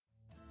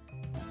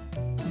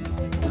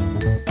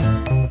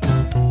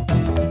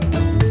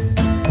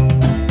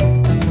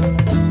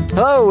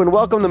and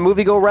welcome to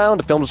Movie Go Round,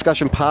 a film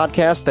discussion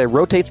podcast that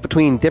rotates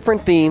between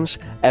different themes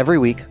every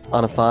week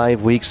on a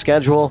 5-week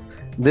schedule.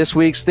 This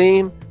week's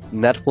theme,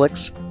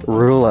 Netflix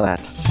Roulette.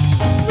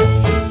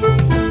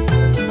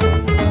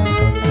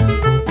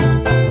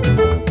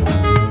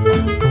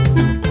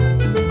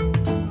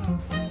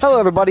 Hello,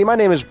 everybody. My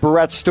name is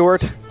Brett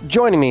Stewart.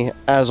 Joining me,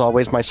 as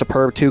always, my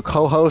superb two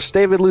co-hosts,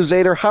 David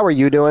Luzader. How are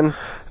you doing?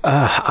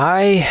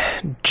 I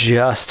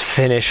just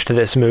finished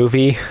this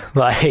movie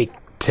like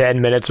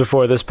 10 minutes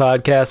before this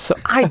podcast, so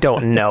I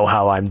don't know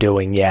how I'm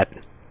doing yet.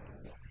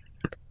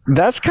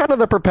 That's kind of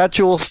the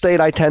perpetual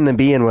state I tend to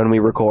be in when we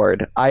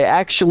record. I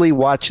actually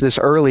watched this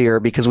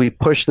earlier because we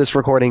pushed this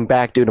recording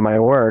back due to my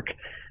work,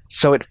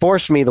 so it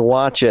forced me to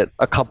watch it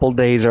a couple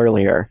days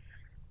earlier.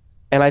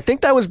 And I think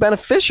that was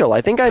beneficial.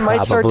 I think I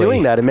might start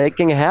doing that and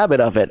making a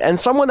habit of it. And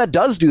someone that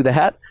does do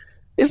that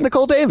is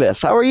Nicole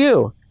Davis. How are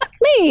you?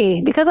 That's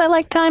me, because I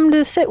like time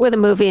to sit with a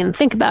movie and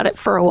think about it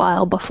for a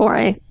while before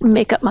I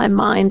make up my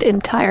mind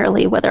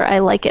entirely whether I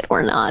like it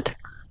or not.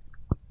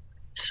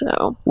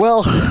 So,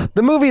 well,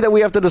 the movie that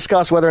we have to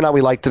discuss whether or not we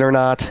liked it or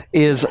not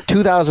is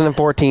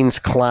 2014's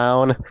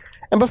Clown.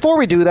 And before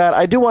we do that,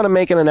 I do want to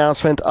make an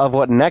announcement of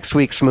what next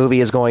week's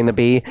movie is going to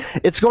be.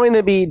 It's going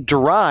to be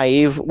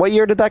Drive. What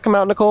year did that come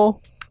out,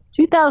 Nicole?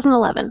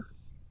 2011.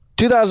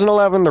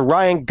 2011, the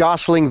Ryan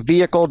Gosling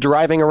vehicle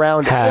driving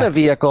around in a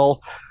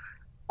vehicle.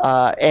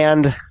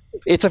 And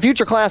it's a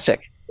future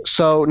classic.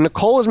 So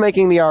Nicole is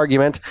making the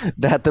argument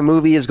that the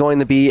movie is going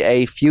to be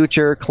a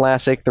future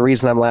classic. The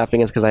reason I'm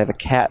laughing is because I have a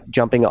cat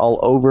jumping all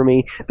over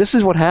me. This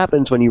is what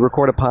happens when you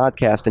record a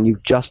podcast and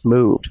you've just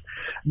moved.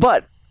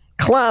 But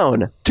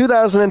Clown,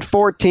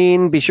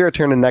 2014. Be sure to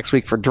tune in next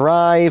week for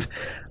Drive.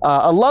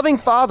 A loving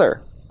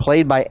father,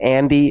 played by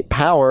Andy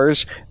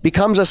Powers,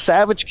 becomes a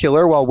savage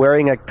killer while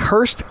wearing a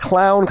cursed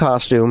clown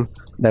costume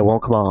that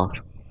won't come off.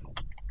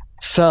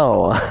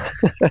 So,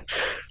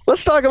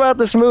 let's talk about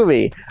this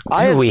movie.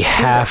 We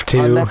have to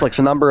on Netflix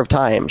a number of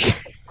times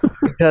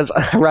because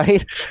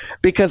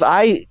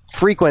I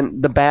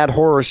frequent the bad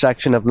horror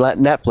section of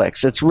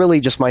Netflix. It's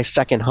really just my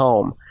second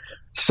home.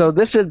 So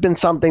this had been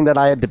something that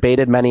I had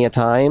debated many a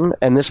time,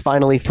 and this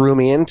finally threw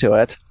me into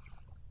it.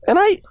 And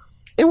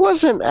it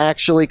wasn't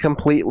actually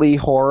completely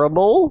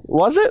horrible,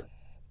 was it?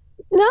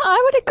 No,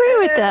 I would agree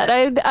with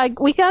that.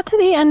 We got to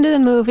the end of the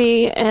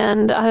movie,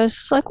 and I was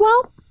just like,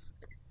 well,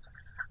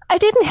 I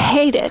didn't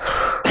hate it.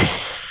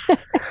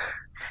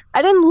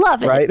 I didn't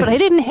love it, right? But I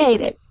didn't hate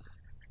it.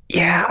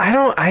 Yeah,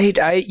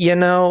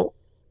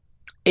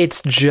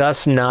 it's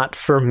just not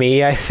for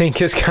me, I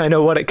think, is kind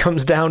of what it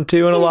comes down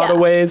to in a lot of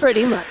ways.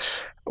 Pretty much.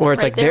 Or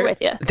it's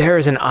there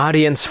is an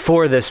audience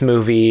for this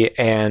movie,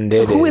 and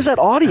who is that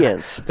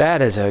audience?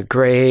 That is a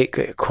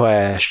great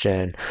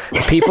question.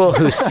 People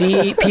who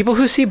see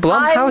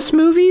Blumhouse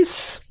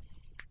movies?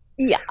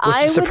 Yeah,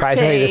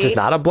 surprisingly, this is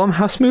not a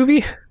Blumhouse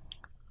movie.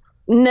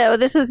 No,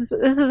 this is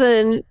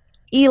an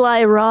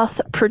Eli Roth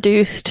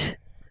produced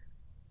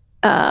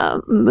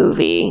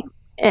movie,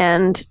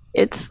 and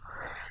it's.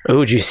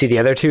 Oh, did you see the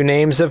other two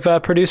names of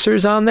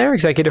producers on there?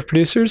 Executive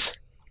producers?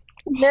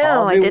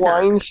 No, I did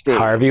not.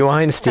 Harvey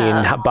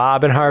Weinstein.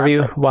 Bob and Harvey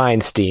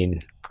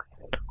Weinstein.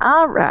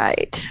 All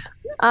right.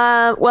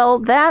 Well,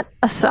 that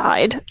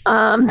aside,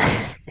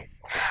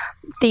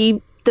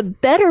 the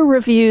better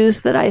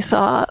reviews that I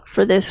saw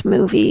for this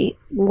movie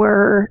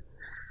were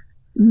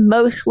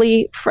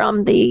mostly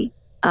from the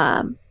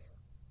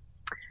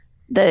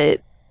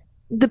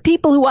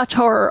people who watch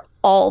horror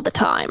all the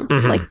time,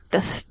 like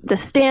the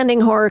standing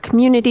horror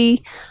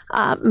community,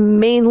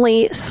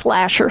 mainly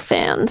slasher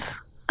fans,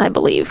 I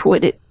believe,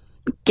 would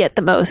get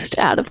the most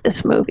out of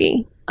this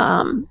movie.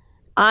 I'm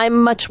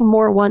much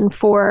more one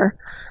for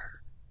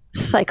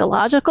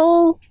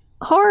psychological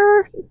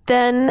horror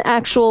than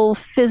actual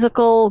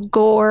physical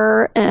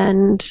gore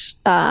and,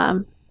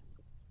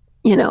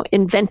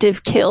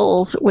 inventive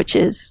kills, which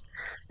is,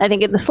 I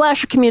think, in the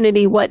slasher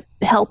community, what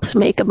helps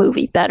make a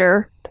movie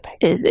better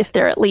is if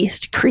they're at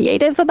least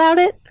creative about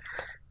it.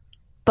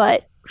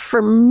 But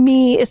for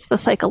me, it's the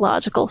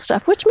psychological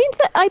stuff, which means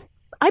that I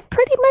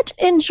pretty much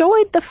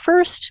enjoyed the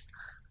first,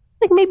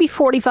 maybe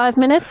 45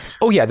 minutes.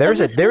 Oh yeah, there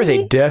is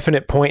a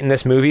definite point in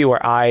this movie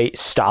where I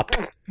stopped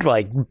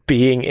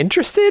being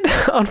interested,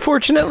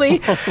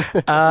 unfortunately.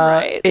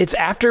 Right. It's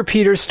after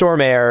Peter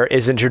Stormare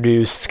is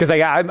introduced, because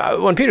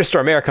when Peter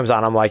Stormare comes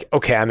on, I'm like,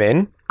 okay, I'm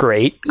in.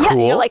 Great,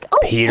 cool. You're like, oh,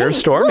 Peter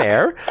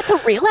Stormare. Look, it's a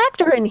real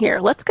actor in here.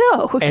 Let's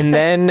go. And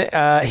then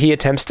he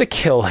attempts to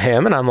kill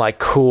him, and I'm like,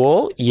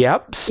 cool,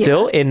 yep,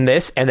 still in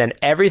this. And then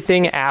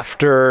everything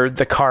after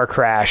the car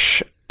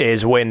crash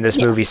is when this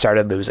movie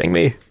started losing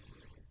me.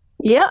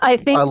 Yeah, I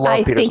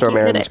love Peter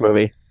Stormare in this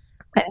movie.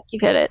 I think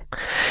you've hit it.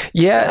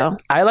 Yeah, so.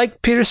 I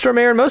like Peter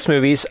Stormare in most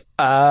movies.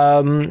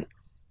 I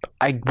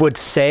would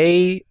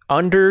say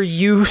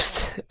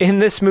underused in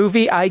this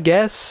movie, I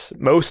guess.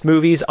 Most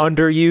movies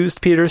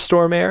underused Peter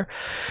Stormare.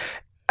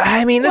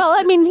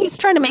 He's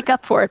trying to make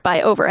up for it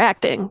by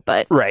overacting,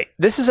 but... Right.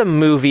 This is a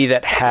movie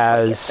that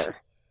has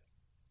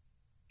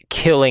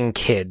killing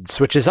kids,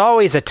 which is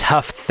always a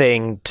tough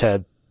thing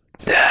to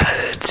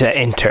to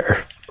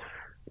enter.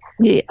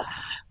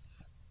 Yes.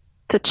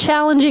 It's a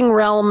challenging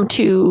realm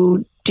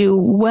to do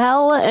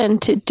well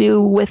and to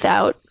do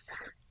without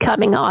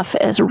coming off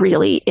as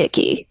really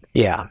icky.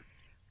 Yeah.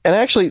 And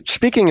actually,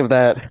 speaking of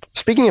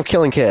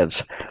killing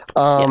kids,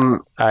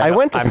 I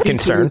went to I'm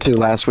concerned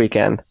last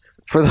weekend.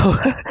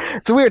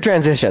 It's a weird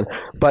transition,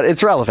 but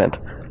it's relevant.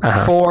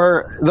 Uh-huh.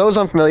 For those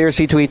unfamiliar,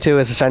 C2E2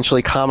 is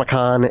essentially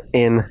Comic-Con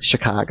in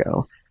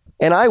Chicago.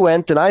 And I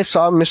went and I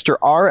saw Mr.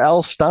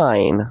 R.L.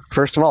 Stine.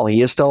 First of all,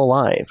 he is still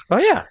alive. Oh,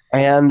 yeah.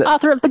 And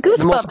author of the Goosebumps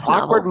the most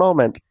awkward novels.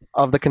 moment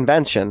of the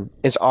convention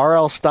is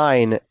R.L.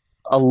 Stine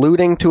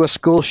alluding to a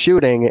school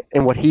shooting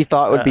in what he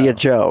thought would be a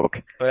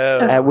joke.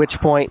 At which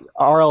point,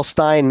 R.L.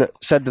 Stine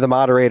said to the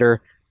moderator,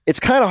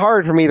 "It's kind of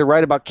hard for me to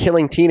write about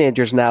killing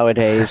teenagers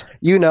nowadays.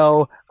 You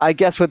know, I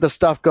guess with the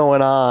stuff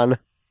going on.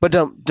 But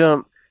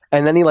dump."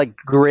 And then he like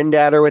grinned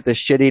at her with this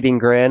shit-eating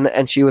grin,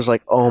 and she was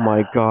like, "Oh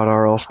my God,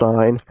 R.L.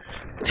 Stine."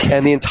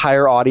 And the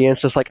entire audience,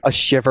 just like a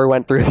shiver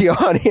went through the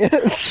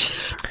audience.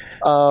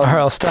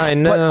 R.L.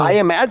 Stine, no. But I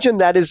imagine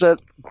that is a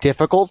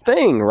difficult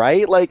thing,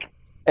 right? Like,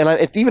 and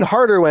it's even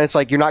harder when it's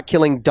like you're not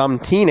killing dumb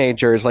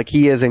teenagers like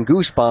he is in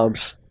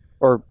Goosebumps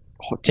or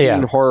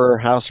Teen Horror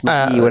House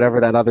McGee,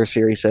 whatever that other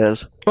series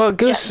is. Well,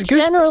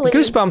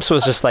 Goosebumps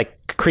was just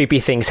like creepy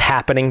things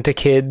happening to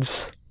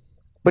kids.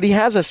 But he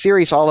has a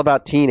series all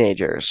about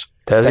teenagers.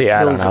 Does he?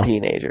 I don't kills know.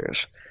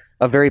 Teenagers.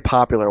 A very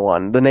popular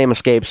one. The name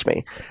escapes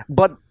me.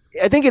 But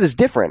I think it is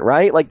different,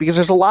 right? Like, because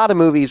there's a lot of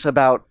movies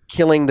about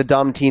killing the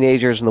dumb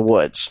teenagers in the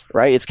woods,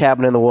 right? It's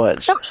Cabin in the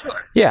Woods. Oh,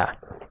 sure. Yeah.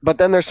 But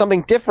then there's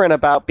something different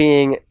about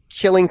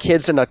killing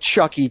kids in a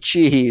Chuck E.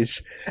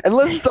 Cheese. And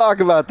let's talk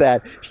about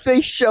that.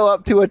 They show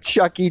up to a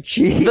Chuck E.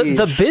 Cheese.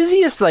 The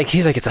busiest, like,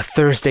 he's like, it's a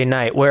Thursday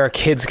night. Where are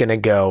kids going to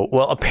go?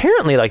 Well,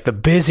 apparently, like, the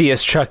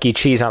busiest Chuck E.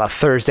 Cheese on a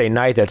Thursday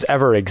night that's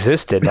ever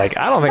existed. Like,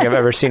 I don't think I've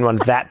ever seen one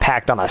that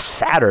packed on a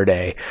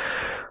Saturday.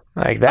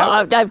 Like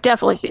that. I've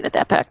definitely seen it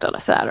that packed on a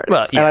Saturday.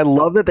 Well, yeah. And I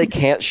love that they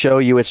can't show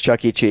you it's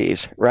Chuck E.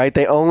 Cheese, right?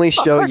 They only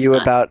show you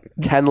about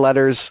 10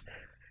 letters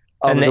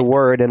of the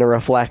word in a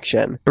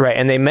reflection. Right,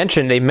 and they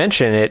mention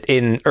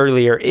it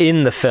earlier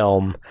in the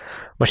film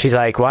when she's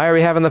like, "Why are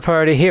we having the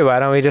party here? Why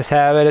don't we just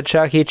have it at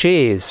Chuck E.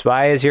 Cheese?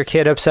 Why is your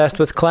kid obsessed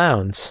with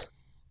clowns?"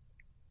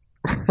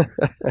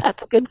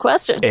 That's a good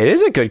question. It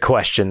is a good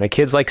question. The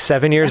kid's like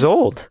 7 years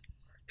old.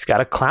 He's got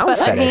a clown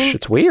fetish. I mean,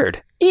 it's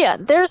weird. Yeah,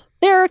 there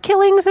are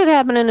killings that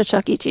happen in a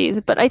Chuck E.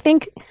 Cheese, but I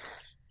think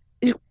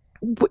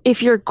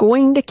if you're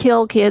going to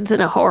kill kids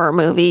in a horror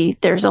movie,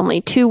 there's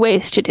only two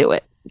ways to do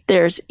it.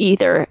 There's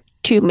either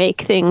to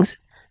make things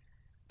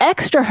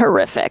extra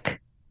horrific,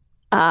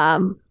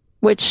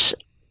 which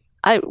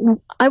I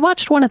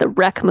watched one of the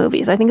Wreck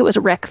movies. I think it was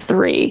Wreck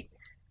 3,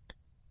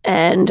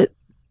 and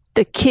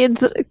the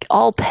kids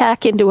all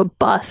pack into a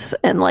bus,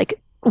 and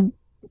like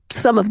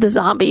some of the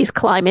zombies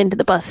climb into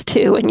the bus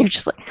too, and you're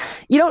just like,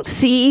 you don't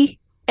see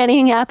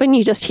anything happen,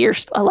 you just hear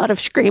a lot of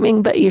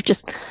screaming, but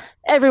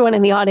everyone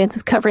in the audience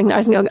is covering their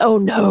eyes and going, "Oh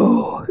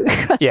no."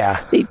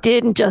 Yeah. They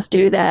didn't just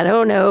do that.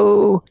 Oh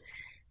no.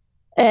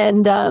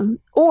 And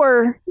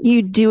or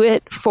you do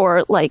it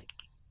for like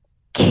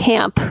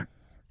camp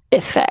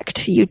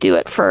effect. You do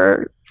it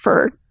for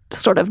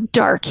sort of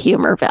dark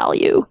humor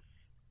value.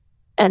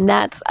 And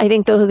I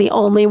think those are the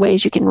only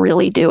ways you can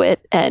really do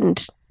it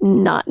and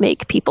not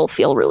make people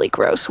feel really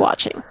gross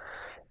watching.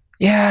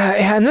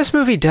 Yeah, and this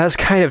movie does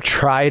kind of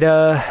try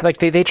to, like,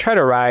 they try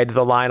to ride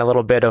the line a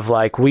little bit of,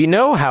 like, we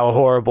know how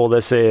horrible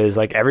this is.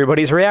 Like,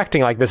 everybody's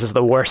reacting like this is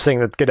the worst thing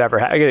that could ever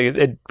happen.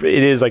 It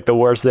is, like, the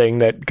worst thing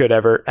that could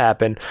ever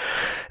happen.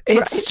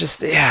 It's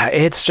just,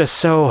 it's just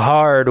so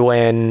hard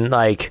when,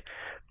 like,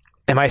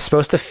 am I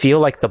supposed to feel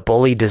like the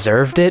bully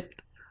deserved it?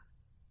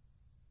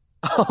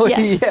 Oh,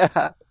 yes.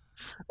 Yeah.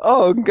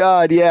 Oh,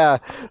 God, yeah.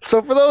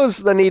 So for those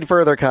that need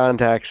further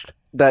context,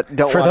 that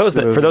don't for those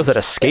that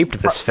escaped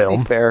this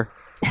film, fair.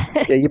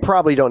 Yeah, you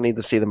probably don't need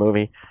to see the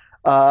movie.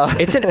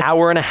 It's an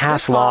hour and a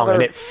half long,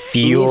 and it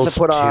feels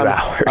 2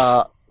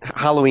 hours.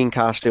 Halloween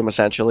costume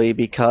essentially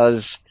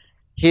because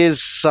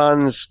his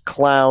son's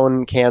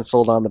clown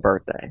canceled on the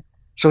birthday.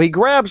 So he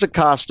grabs a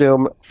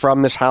costume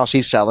from this house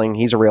he's selling.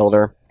 He's a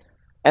realtor,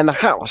 and the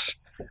house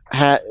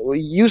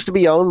used to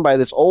be owned by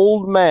this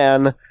old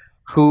man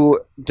who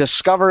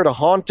discovered a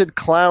haunted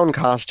clown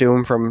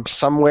costume from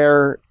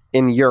somewhere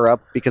in Europe,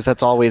 because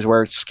that's always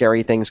where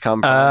scary things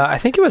come from. I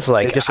think it was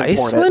like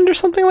Iceland or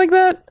something like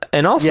that.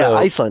 And also,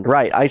 Iceland,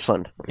 right?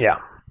 Iceland. Yeah.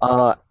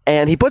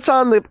 And he puts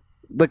on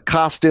the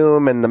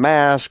costume and the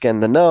mask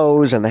and the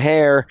nose and the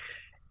hair,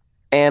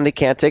 and he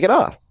can't take it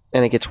off.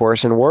 And it gets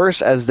worse and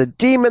worse as the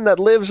demon that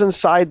lives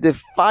inside the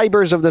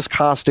fibers of this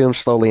costume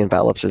slowly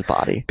envelops his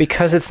body.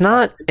 Because it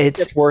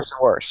gets worse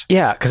and worse.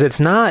 Yeah, because it's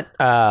not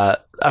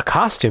a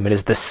costume. It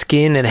is the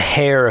skin and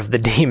hair of the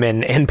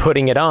demon, and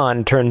putting it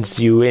on turns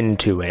you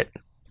into it.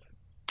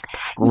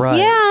 Right.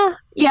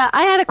 Yeah.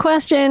 I had a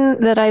question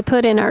that I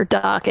put in our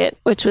docket,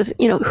 which was,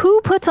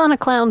 who puts on a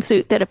clown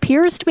suit that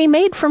appears to be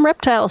made from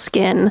reptile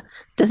skin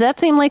Does that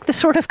seem like the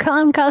sort of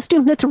clown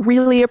costume that's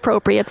really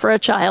appropriate for a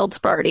child's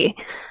party?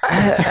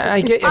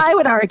 I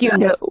would argue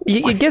no.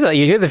 You get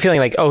the feeling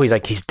like, oh,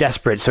 he's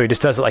desperate, so he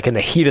just does it like in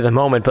the heat of the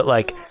moment. But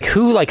like,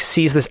 who like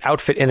sees this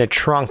outfit in a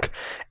trunk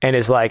and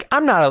is like,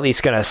 I'm not at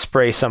least gonna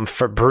spray some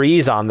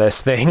Febreze on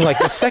this thing. Like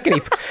the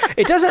second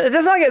it's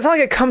not like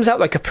it comes out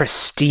like a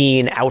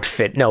pristine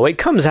outfit. No, it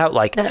comes out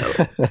like,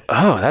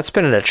 oh, that's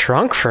been in a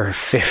trunk for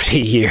 50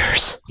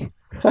 years.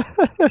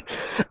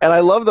 And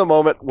I love the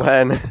moment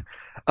when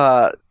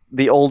the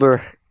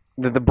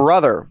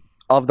brother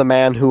of the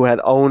man who had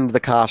owned the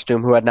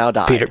costume, who had now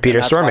died, Peter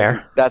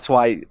Stormare. That's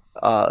why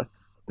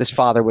this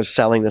father was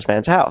selling this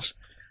man's house.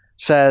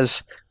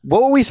 Says,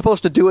 what were we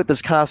supposed to do with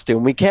this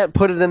costume? We can't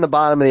put it in the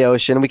bottom of the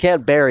ocean. We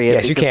can't bury it.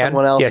 Yes, you can.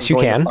 Someone else yes, is you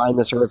going can. to find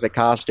this horrific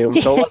costume.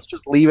 So let's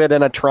just leave it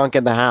in a trunk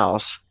in the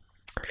house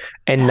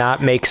and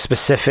not make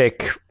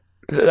specific.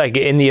 Like,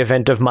 in the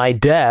event of my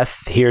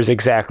death, here's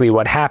exactly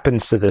what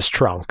happens to this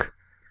trunk.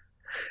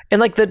 And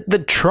like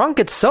the trunk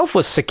itself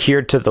was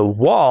secured to the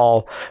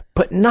wall,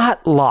 but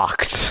not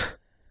locked.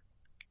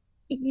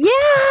 Yeah,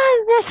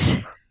 that's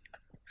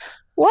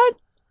what?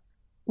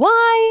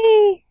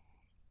 Why?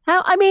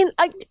 How? I mean,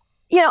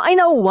 I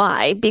know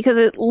why, because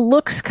it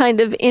looks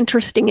kind of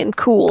interesting and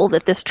cool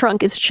that this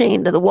trunk is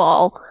chained to the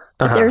wall.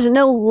 But there's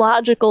no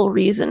logical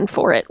reason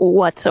for it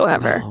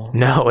whatsoever.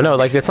 No,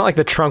 like it's not like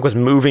the trunk was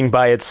moving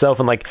by itself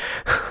and like.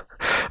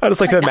 I just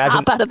like to imagine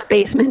hop out of the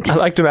basement. I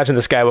like to imagine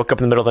this guy woke up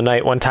in the middle of the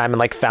night one time and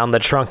like found the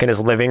trunk in his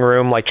living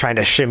room, like trying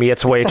to shimmy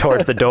its way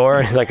towards the door.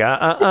 And he's like,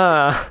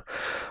 I'm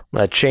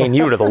gonna chain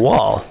you to the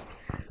wall.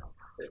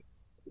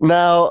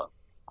 Now,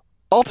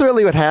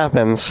 ultimately, what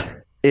happens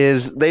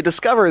is they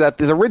discover that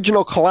the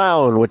original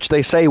clown, which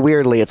they say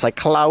weirdly, it's like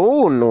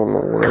clown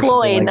or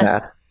something like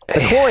that.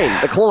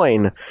 The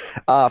cloyne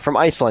from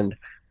Iceland.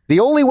 The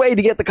only way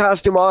to get the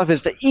costume off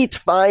is to eat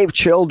 5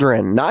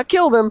 children, not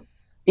kill them.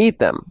 Eat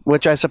them,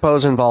 which I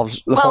suppose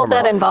involves the former.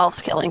 Well, that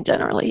involves killing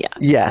generally, yeah.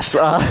 Yes,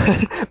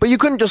 but you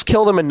couldn't just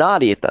kill them and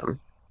not eat them.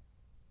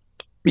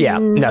 Yeah,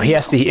 no, he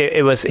has to.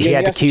 He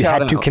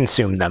had to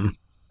consume them.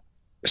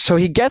 So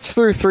he gets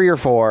through 3 or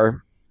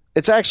 4.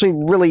 It's actually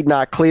really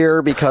not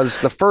clear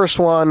because the first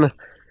one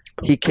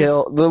he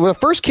killed. The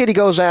first kid he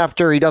goes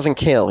after, he doesn't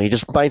kill. He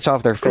just bites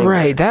off their finger.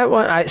 Right, that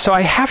one. So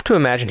I have to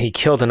imagine he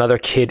killed another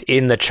kid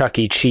in the Chuck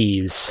E.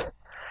 Cheese.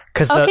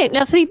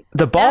 Now see,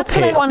 the ball that's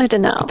pit, what I wanted to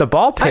know. The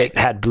ball pit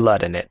had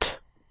blood in it.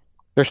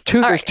 There's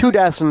two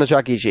deaths in the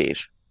Chuck E.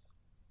 Cheese.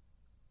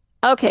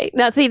 Okay,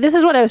 now see, this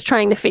is what I was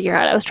trying to figure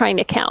out. I was trying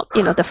to count.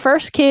 The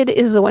first kid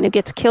is the one who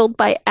gets killed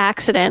by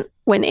accident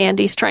when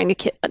Andy's trying to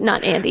kill.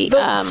 Not Andy.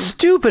 The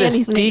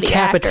stupidest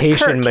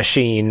decapitation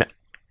machine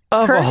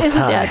of Kurt all time. is the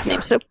dad's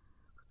name. So,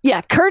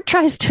 yeah, Kurt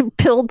tries to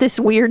build this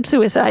weird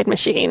suicide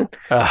machine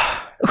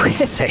with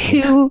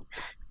insane. 2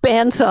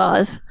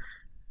 bandsaws,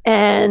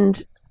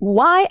 and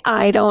why,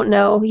 I don't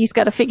know. He's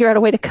got to figure out a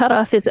way to cut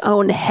off his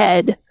own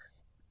head,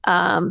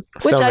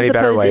 which I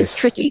suppose is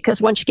tricky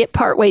because once you get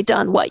partway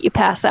done, you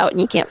pass out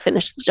and you can't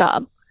finish the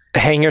job.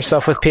 Hang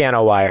yourself with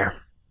piano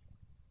wire.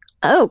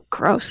 Oh,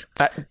 gross.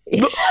 I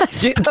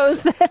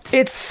suppose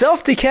it's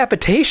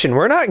self-decapitation.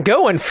 We're not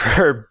going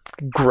for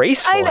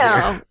graceful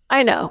here.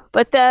 I know.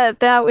 But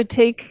that would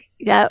take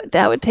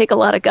a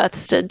lot of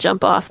guts to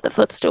jump off the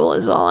footstool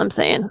is all I'm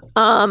saying.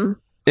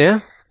 Yeah.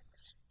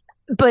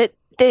 But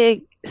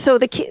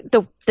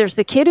there's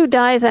the kid who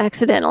dies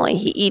accidentally.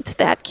 He eats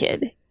that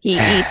kid. He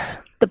eats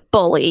the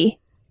bully.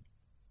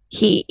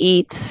 He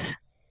eats.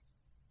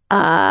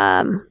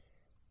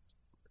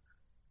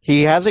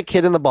 He has a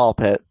kid in the ball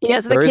pit. He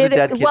has there is a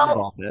dead kid in the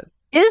ball pit.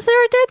 Is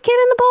there a dead kid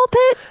in the ball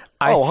pit?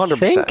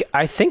 100%.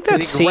 I think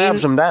that scene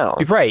grabs him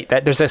down. Right.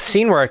 That there's a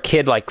scene where a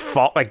kid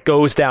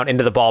goes down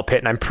into the ball pit,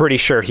 and I'm pretty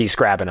sure he's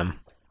grabbing him.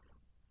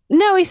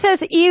 No, he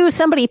says, "Ew,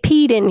 somebody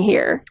peed in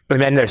here." And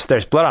then there's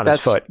blood on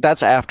his foot.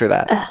 That's after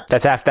that.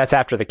 That's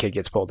after the kid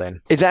gets pulled in.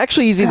 It's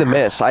actually easy to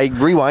miss. I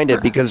rewind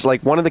it because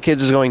one of the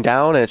kids is going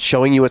down and it's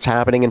showing you what's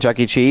happening in Chuck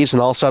E. Cheese,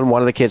 and all of a sudden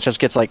one of the kids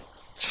just gets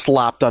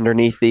slopped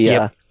underneath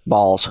the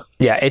balls.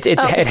 Yeah,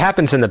 it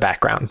happens in the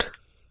background.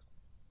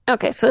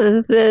 Okay,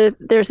 so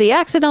there's the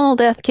accidental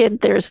death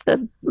kid, there's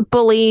the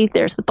bully,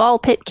 there's the ball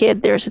pit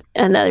kid, there's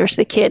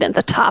the kid at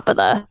the top of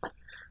the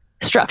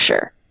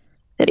structure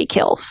that he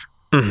kills.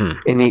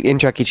 Mm-hmm. In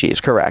Chuck E. Cheese,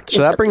 correct.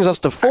 So that brings us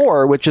to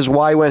 4, which is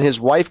why when his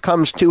wife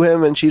comes to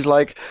him and she's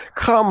like,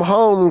 "Come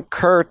home,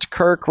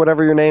 Kirk,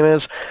 whatever your name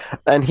is,"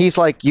 and he's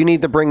like, "You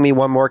need to bring me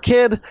one more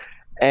kid,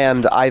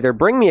 and either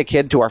bring me a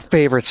kid to our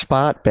favorite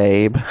spot,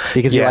 babe,"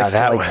 because he likes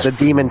the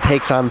demon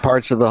takes on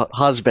parts of the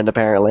husband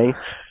apparently,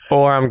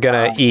 or I'm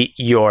gonna eat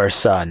your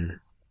son.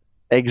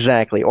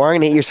 Exactly, or I'm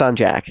gonna eat your son,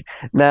 Jack.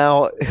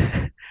 Now,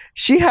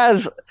 she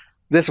has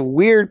this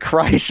weird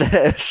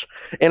crisis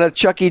in a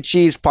Chuck E.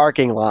 Cheese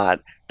parking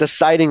lot,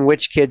 deciding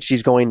which kid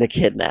she's going to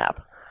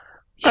kidnap.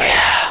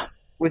 Yeah.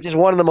 Which is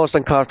one of the most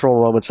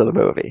uncomfortable moments of the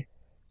movie.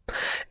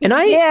 And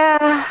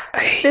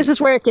this is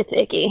where it gets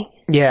icky.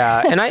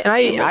 Yeah, and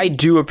I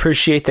do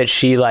appreciate that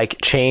she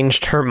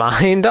changed her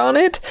mind on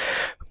it,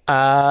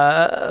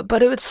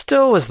 But it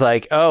still was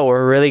like, oh,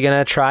 we're really going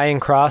to try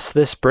and cross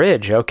this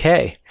bridge.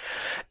 Okay.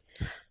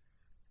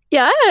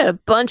 Yeah, I had a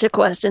bunch of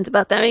questions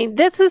about that. I mean,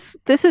 this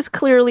is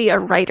clearly a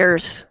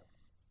writer's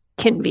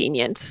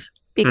convenience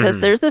because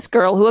there's this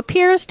girl who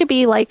appears to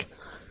be like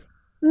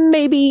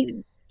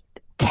maybe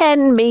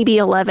 10, maybe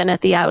 11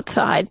 at the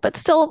outside, but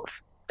still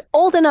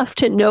old enough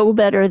to know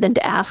better than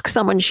to ask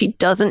someone she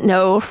doesn't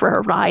know for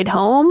a ride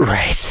home.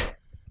 Right.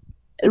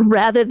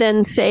 Rather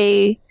than,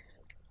 say,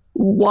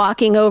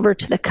 walking over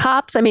to the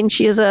cops. I mean,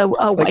 she is a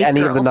Like white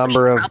any girl, of the so number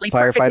she's of probably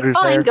perfectly firefighters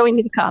fine there? going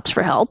to the cops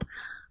for help.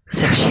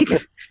 So she,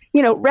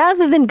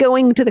 rather than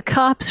going to the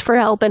cops for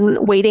help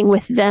and waiting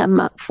with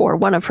them for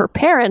one of her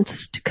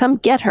parents to come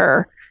get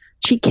her,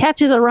 she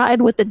catches a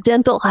ride with the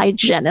dental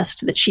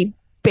hygienist that she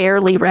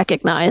barely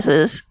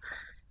recognizes,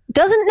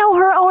 doesn't know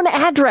her own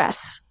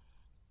address,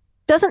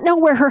 doesn't know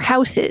where her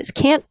house is,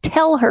 can't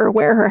tell her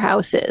where her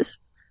house is,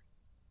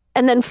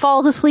 and then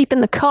falls asleep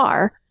in the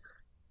car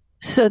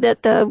so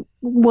that the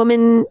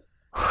woman...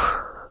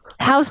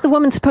 How's the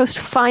woman supposed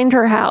to find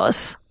her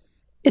house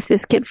if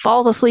this kid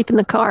falls asleep in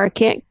the car,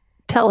 can't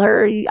tell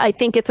her, I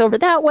think it's over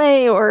that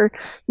way, or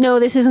no,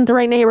 this isn't the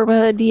right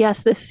neighborhood,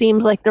 yes, this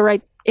seems like the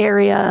right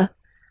area.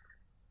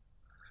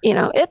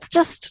 It's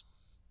just,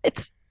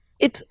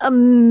 it's a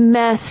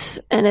mess,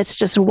 and it's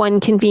just one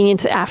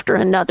convenience after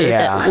another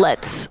that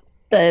lets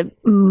the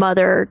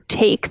mother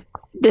take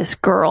this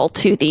girl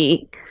to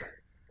the,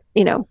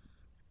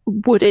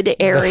 wooded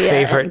area. The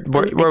favorite,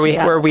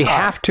 where we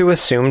have to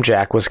assume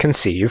Jack was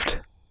conceived.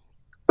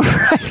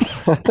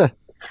 Right.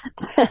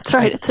 That's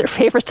right. It's their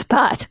favorite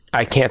spot.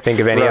 I can't think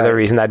of any other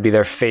reason that'd be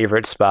their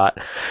favorite spot.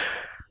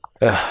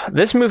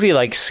 This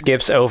movie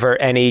skips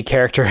over any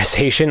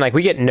characterization.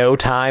 We get no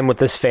time with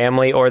this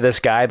family or this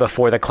guy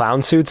before the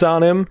clown suit's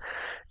on him,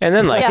 and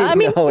then I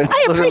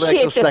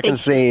appreciate the second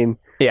scene.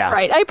 Yeah,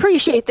 right. I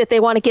appreciate that they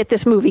want to get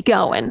this movie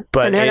going,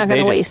 but and they're not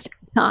going to waste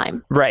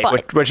time. Right,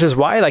 but, which is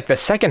why the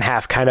second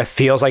half kind of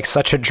feels like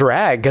such a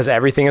drag because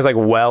everything is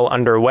well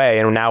underway,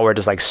 and now we're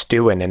just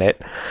stewing in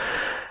it.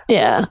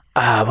 Yeah.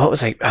 What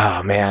was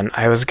oh man,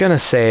 I was gonna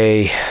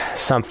say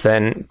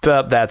something,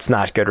 but that's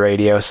not good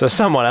radio, so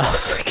someone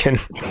else can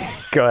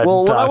go ahead.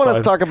 Well, what I want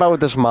to talk about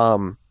with this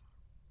mom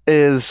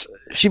is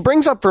she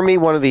brings up for me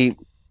one of the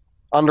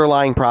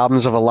underlying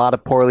problems of a lot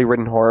of poorly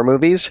written horror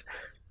movies,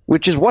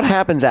 which is what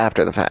happens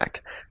after the fact.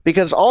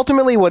 Because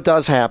ultimately what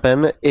does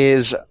happen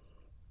is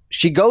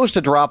she goes to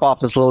drop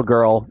off this little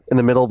girl in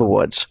the middle of the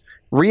woods,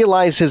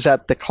 realizes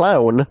that the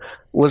clown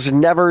was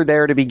never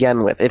there to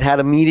begin with. It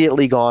had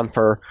immediately gone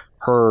for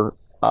her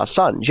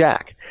son,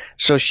 Jack.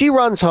 So she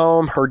runs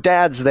home. Her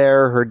dad's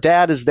there. Her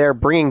dad is there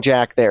bringing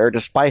Jack there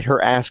despite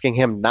her asking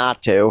him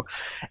not to.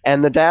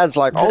 And the dad's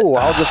like, oh,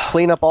 I'll just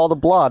clean up all the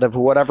blood of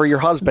whatever your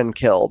husband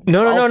killed.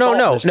 No.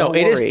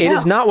 It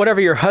is not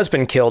whatever your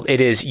husband killed. It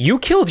is you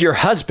killed your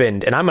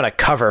husband and I'm going to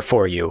cover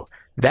for you.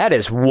 That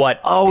is what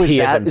he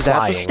is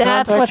implying.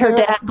 That's what her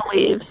dad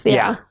believes.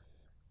 Yeah.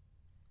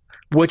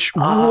 Which,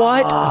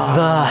 what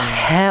the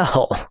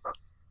hell?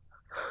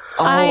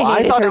 Oh,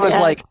 I thought it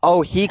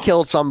was he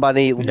killed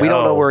somebody. No. We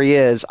don't know where he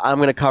is. I'm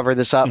going to cover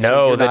this up.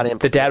 No,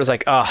 the dad was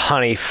like, oh,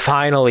 honey,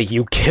 finally,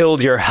 you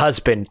killed your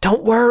husband.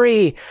 Don't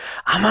worry.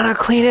 I'm going to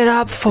clean it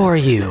up for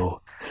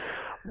you.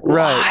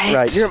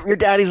 Right. Your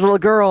daddy's little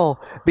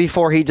girl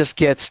before he just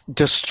gets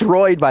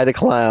destroyed by the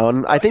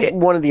clown. I think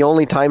one of the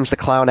only times the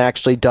clown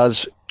actually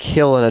does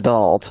kill an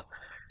adult.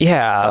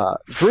 Yeah,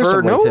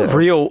 for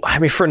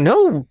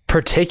no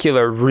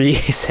particular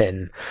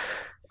reason.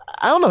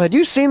 I don't know. Had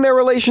you seen their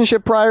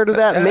relationship prior to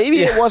that?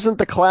 Maybe it wasn't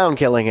the clown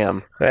killing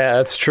him. Yeah,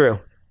 that's true.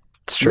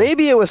 It's true.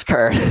 Maybe it was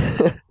Kurt.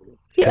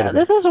 Yeah,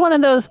 this is one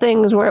of those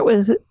things where it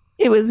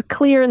was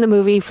clear in the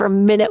movie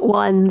from minute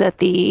one that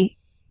the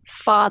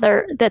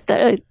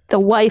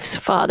wife's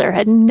father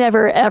had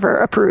never ever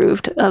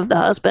approved of the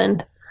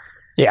husband.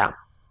 Yeah.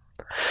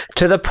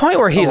 To the point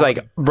where he's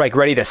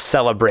ready to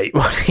celebrate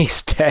when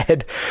he's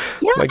dead.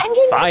 Yeah, and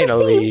you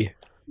finally.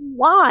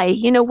 Why?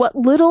 What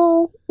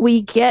little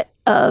we get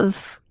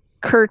of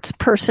Kurt's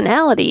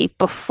personality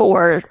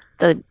before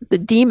the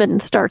demon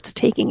starts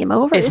taking him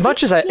over. As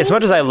much as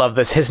I love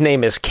this, his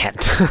name is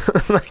Kent.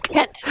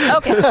 Kent.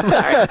 Okay,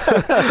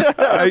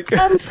 sorry.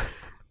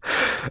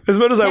 As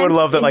much as I would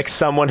love that,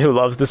 someone who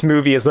loves this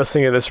movie is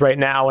listening to this right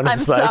now, and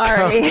it's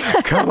sorry.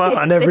 Come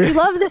on, if you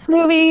love this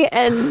movie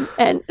and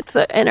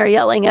are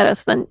yelling at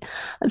us, then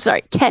I'm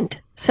sorry,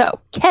 Kent. So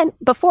Kent,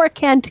 before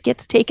Kent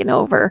gets taken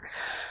over,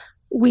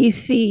 we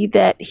see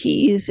that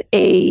he's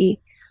a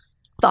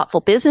thoughtful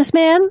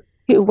businessman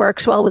who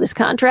works well with his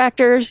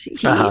contractors.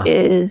 He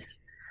is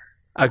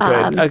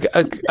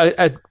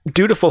a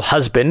dutiful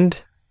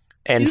husband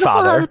and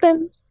father.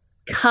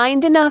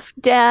 Kind enough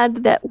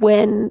dad that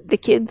when the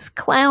kid's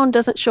clown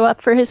doesn't show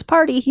up for his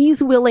party,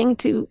 he's willing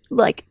to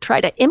try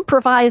to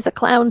improvise a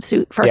clown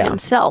suit for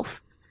himself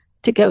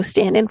to go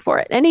stand in for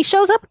it. And he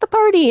shows up at the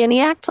party and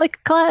he acts like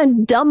a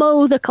clown.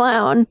 Dumbo the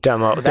clown.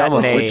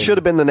 Dumbo. Which should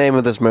have been the name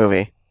of this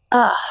movie.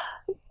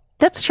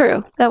 That's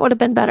true. That would have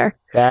been better.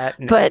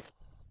 But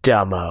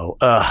Dumbo.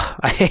 Ugh,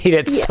 I hate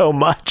it so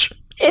much.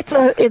 It's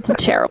a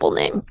terrible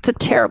name. It's a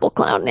terrible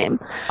clown name.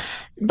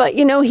 But,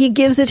 he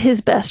gives it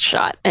his best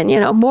shot. And,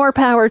 more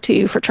power to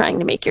you for trying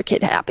to make your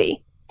kid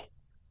happy.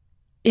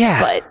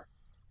 Yeah. But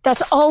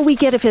that's all we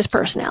get of his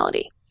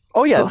personality.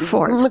 Oh, yeah.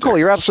 Nicole,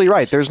 you're absolutely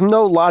right. There's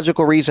no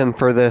logical reason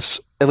for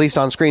this, at least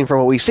on screen from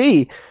what we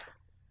see,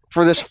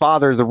 for this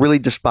father to really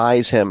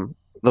despise him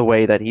the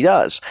way that he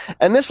does.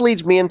 And this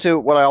leads me into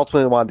what I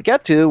ultimately wanted to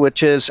get to,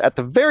 which is at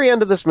the very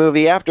end of this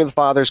movie, after the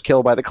father's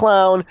killed by the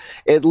clown,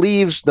 it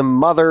leaves the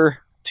mother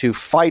to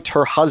fight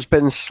her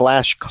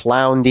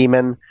husband/clown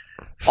demon,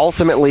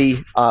 ultimately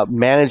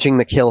managing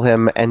to kill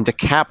him and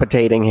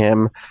decapitating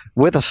him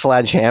with a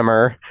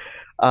sledgehammer.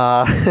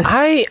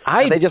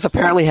 They just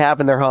apparently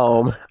have in their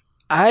home.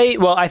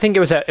 I think it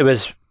was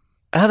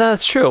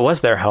that's true. It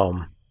was their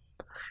home.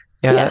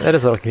 Yeah, yes. That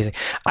is a little confusing.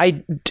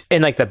 And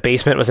the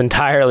basement was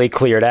entirely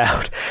cleared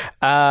out.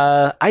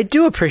 I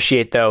do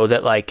appreciate though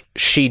that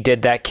she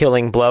did that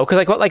killing blow,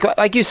 because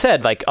like you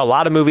said, a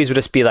lot of movies would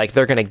just be he's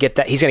gonna get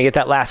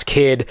that last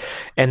kid,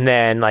 and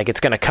then it's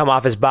gonna come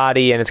off his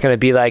body, and it's gonna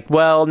be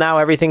well, now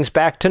everything's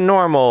back to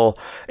normal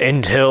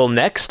until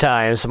next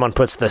time someone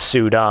puts the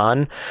suit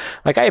on.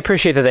 I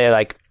appreciate that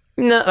they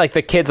no,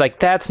 the kid's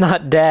that's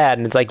not dad,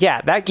 and it's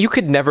yeah, that you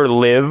could never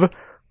live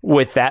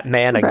with that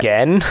man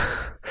again.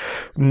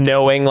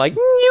 Knowing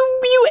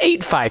you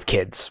ate 5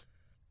 kids,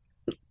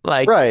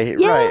 right.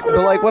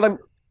 But what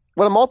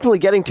I'm ultimately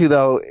getting to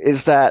though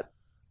is that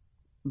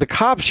the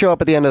cops show up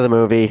at the end of the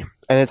movie,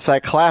 and it's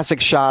that classic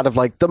shot of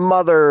the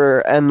mother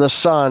and the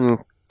son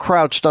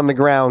crouched on the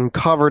ground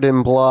covered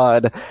in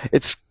blood.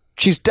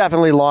 She's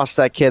definitely lost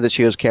that kid that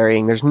she was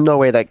carrying. There's no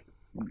way that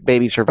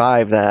baby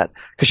survived that,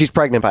 because she's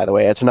pregnant, by the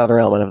way. It's another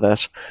element of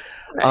this.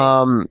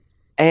 Right.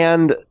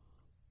 And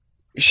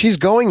she's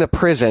going to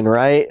prison,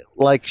 right?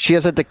 She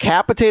has a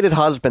decapitated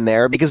husband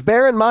there, because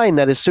bear in mind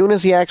that as soon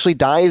as he actually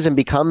dies and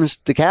becomes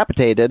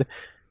decapitated,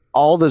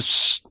 all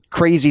this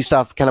crazy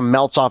stuff kind of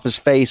melts off his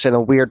face in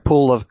a weird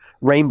pool of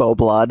rainbow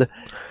blood.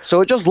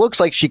 So it just looks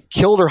like she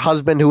killed her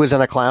husband, who was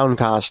in a clown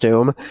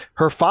costume.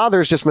 Her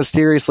father's just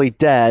mysteriously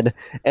dead.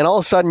 And all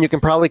of a sudden you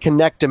can probably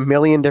connect a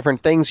million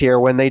different things here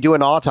when they do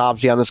an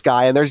autopsy on this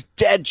guy, and there's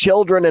dead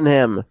children in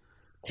him.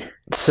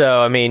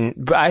 So,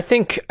 I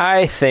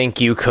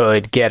think you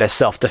could get a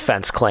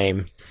self-defense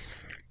claim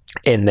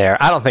in there.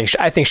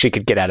 I think she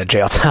could get out of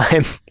jail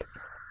time.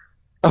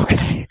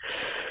 Okay.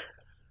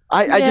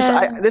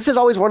 This is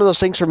always one of those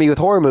things for me with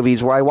horror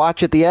movies where I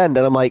watch at the end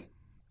and I'm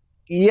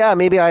yeah,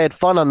 maybe I had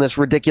fun on this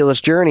ridiculous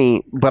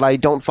journey, but I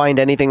don't find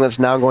anything that's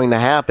now going to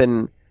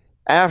happen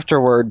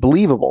afterward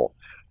believable.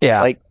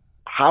 Yeah.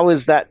 How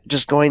is that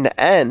just going to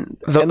end?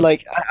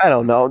 I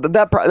don't know.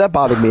 That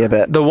bothered me a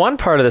bit. The one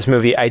part of this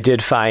movie I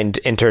did find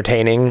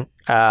entertaining,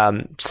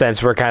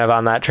 since we're kind of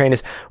on that train,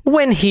 is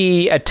when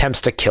he attempts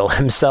to kill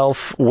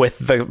himself with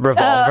the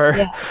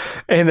revolver,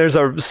 and there's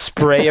a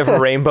spray of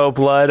rainbow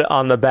blood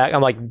on the back.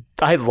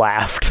 I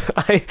laughed.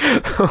 I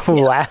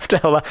laughed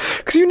out loud,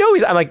 because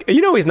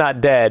he's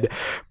not dead,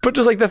 but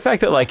just the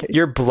fact that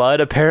your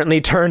blood apparently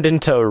turned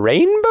into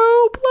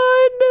rainbow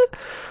blood.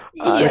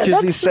 Which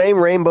is the same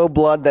rainbow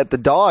blood that the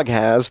dog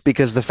has,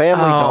 because the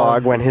family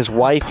dog, when his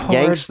wife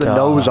yanks the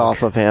nose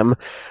off of him,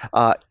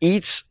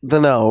 eats the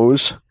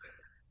nose,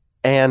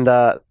 and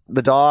the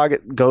dog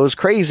goes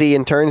crazy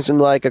and turns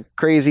into a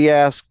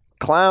crazy-ass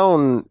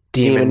clown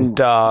demon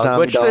dog.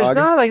 Which dog.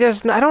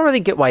 I don't really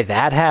get why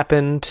that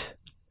happened,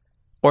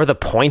 or the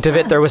point of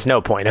it. There was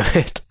no point of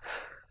it.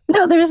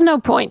 No, there's no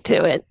point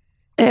to it.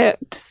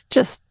 It's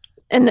just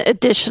an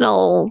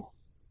additional,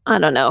 I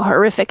don't know,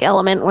 horrific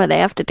element where they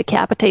have to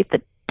decapitate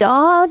the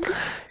dog.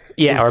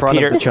 Yeah, or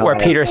Peter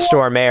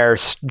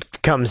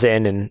Stormare comes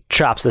in and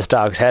chops this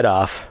dog's head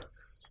off.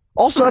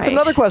 Also, that's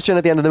another question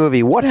at the end of the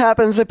movie. What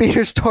happens to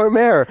Peter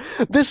Stormare?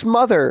 This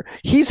mother,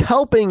 he's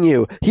helping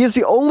you. He is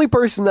the only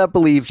person that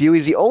believes you.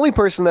 He's the only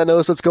person that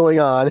knows what's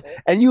going on.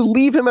 And you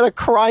leave him at a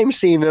crime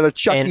scene at a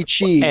Chuck E.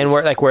 Cheese. And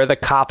where the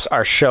cops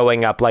are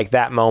showing up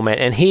that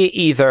moment. And he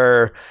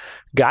either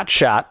got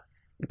shot,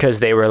 because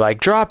they were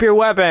drop your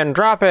weapon,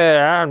 drop it,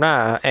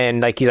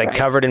 and he's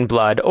covered in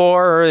blood,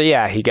 or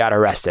he got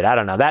arrested. I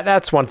don't know.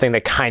 That's one thing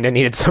that kind of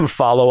needed some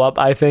follow-up,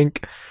 I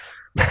think.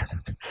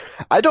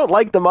 I don't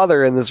like the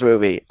mother in this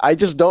movie. I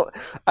just don't.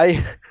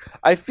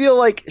 I feel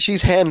like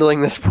she's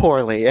handling this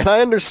poorly, and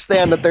I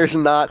understand that there's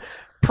not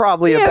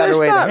probably a better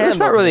way to handle it. There's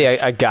not really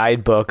a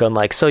guidebook on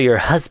so your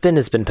husband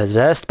has been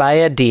possessed by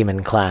a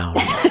demon clown.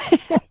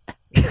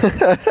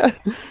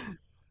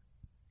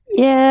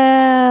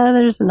 Yeah,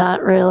 there's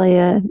not really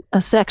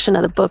a section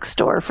of the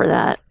bookstore for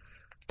that.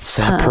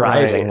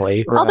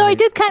 Surprisingly. Right. Although I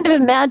did kind of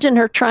imagine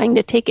her trying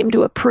to take him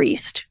to a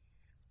priest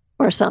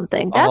or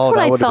something. That's what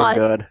I thought.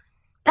 Good.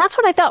 That's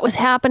what I thought was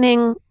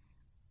happening.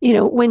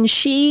 When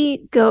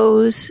she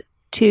goes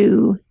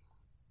to,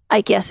 I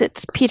guess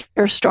it's Peter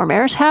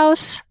Stormare's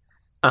house,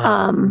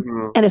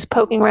 and is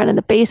poking around in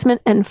the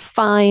basement and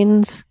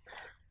finds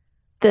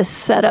the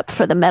setup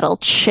for the metal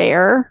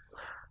chair,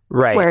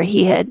 right, where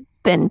he had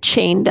been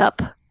chained up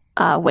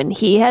when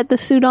he had the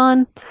suit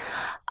on.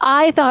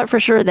 I thought for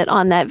sure that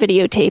on that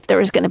videotape there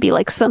was going to be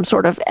like some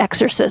sort of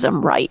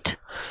exorcism rite.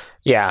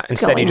 Yeah,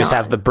 instead you just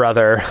have the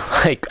brother,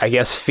 like, I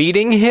guess,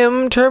 feeding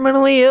him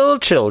terminally ill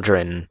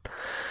children.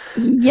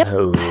 Yep.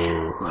 Oh.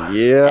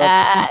 Yeah.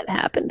 That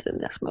happens in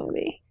this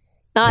movie.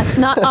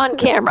 Not on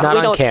camera. Not we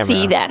on don't camera.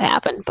 see that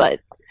happen, but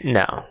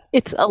No.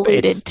 it's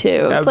alluded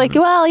to. It's like,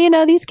 well,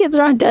 these kids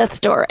are on death's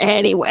door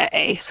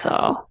anyway,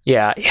 so.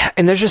 Yeah,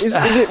 and there's just...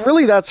 Is it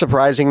really that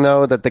surprising,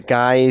 though, that the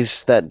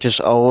guys that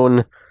just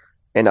own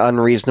an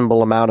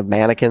unreasonable amount of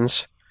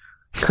mannequins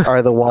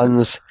are the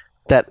ones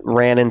that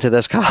ran into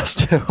this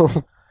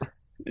costume?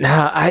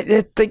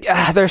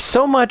 There's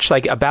so much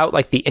like about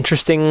like the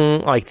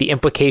interesting, like the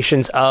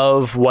implications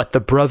of what the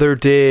brother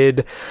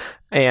did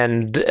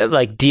and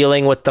like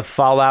dealing with the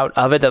fallout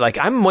of it, that like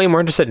I'm way more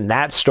interested in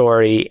that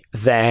story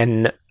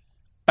than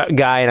a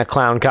guy in a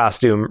clown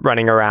costume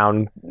running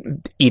around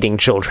eating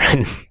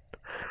children.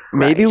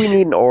 Maybe we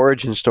need an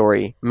origin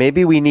story.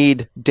 Maybe we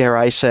need, dare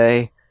I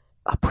say,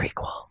 a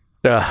prequel.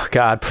 Oh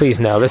God, please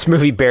no! This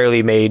movie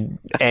barely made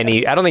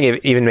any. I don't think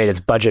it even made its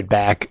budget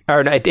back.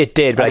 Or no, it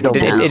did, but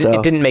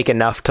it didn't make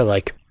enough to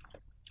like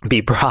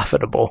be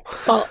profitable.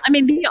 Well, I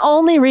mean, the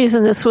only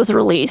reason this was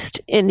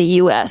released in the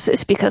U.S.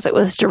 is because it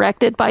was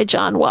directed by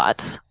John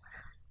Watts.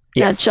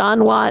 Yes. Now,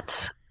 John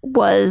Watts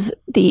was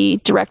the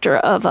director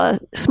of a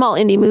small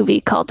indie movie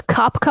called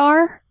Cop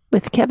Car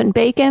with Kevin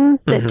Bacon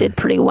that did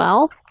pretty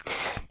well.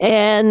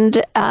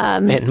 And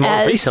more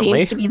as recently,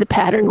 seems to be the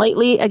pattern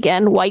lately,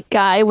 again, white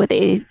guy with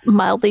a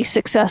mildly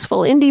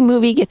successful indie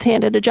movie gets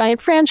handed a giant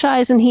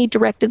franchise, and he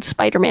directed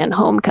Spider-Man: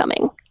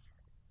 Homecoming.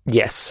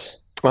 Yes.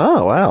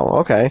 Oh, wow.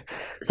 Okay.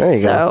 There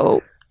you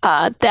go.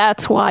 So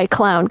that's why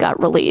Clown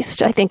got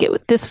released. I think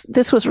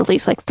this was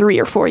released like 3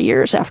 or 4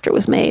 years after it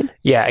was made.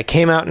 Yeah, it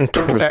came out in...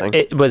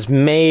 it was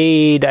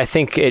made... I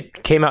think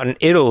it came out in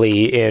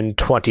Italy in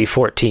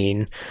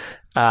 2014.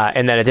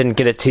 And then it didn't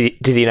get it to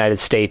the United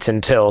States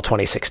until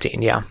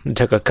 2016. Yeah, it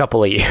took a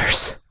couple of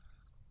years.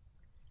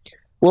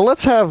 Well,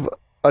 let's have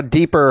a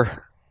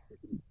deeper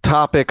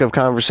topic of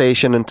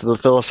conversation into the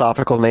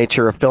philosophical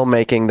nature of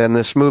filmmaking than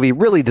this movie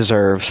really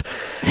deserves.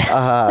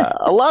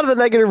 A lot of the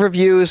negative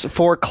reviews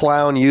for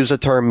Clown use the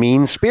term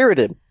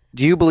mean-spirited.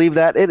 Do you believe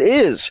that it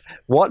is?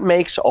 What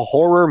makes a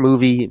horror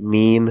movie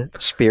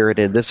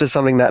mean-spirited? This is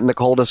something that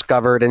Nicole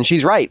discovered, and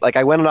she's right. Like,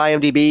 I went on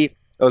IMDb,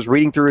 I was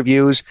reading through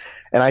reviews,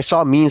 and I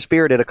saw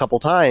mean-spirited a couple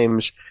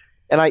times,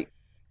 and I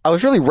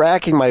was really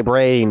racking my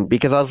brain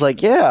because I was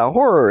like, yeah,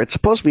 horror, it's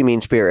supposed to be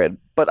mean-spirited.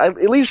 But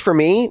at least for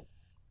me,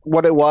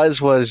 what it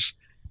was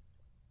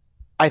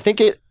I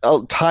think it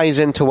ties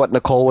into what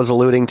Nicole was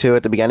alluding to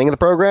at the beginning of the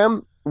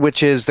program,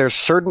 which is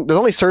there's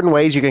only certain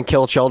ways you can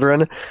kill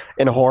children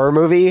in a horror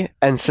movie,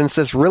 and since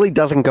this really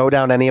doesn't go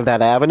down any of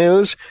that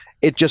avenues,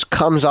 it just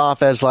comes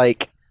off as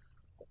like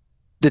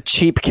the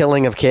cheap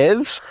killing of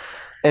kids.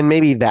 And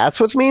maybe that's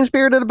what's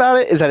mean-spirited about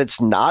it, is that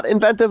it's not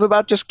inventive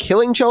about just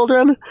killing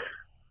children.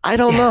 I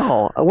don't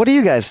know. What do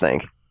you guys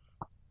think?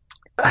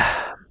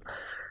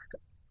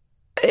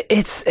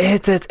 It's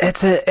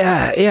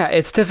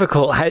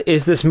difficult.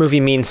 Is this movie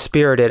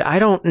mean-spirited? I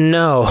don't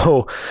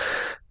know,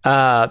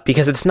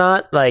 because it's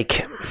not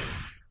like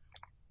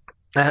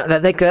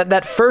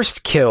that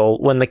first kill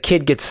when the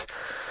kid gets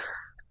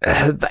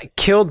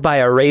killed by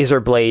a razor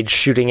blade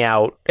shooting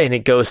out, and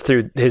it goes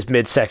through his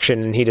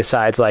midsection, and he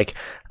decides like,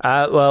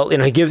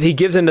 he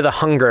gives into the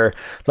hunger.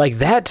 Like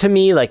that to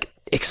me, like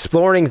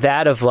exploring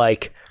that of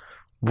like,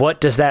 what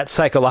does that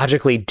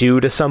psychologically do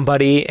to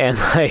somebody? And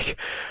like,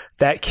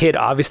 that kid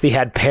obviously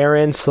had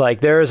parents. Like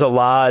there is a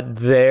lot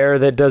there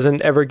that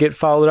doesn't ever get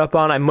followed up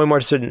on. I'm more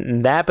interested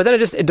in that, but then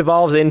it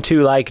devolves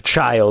into like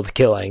child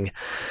killing.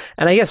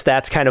 And I guess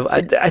that's kind of,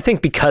 I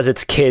think because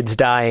it's kids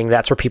dying,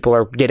 that's where people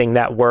are getting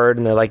that word.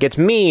 And they're like, it's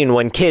mean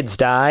when kids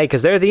die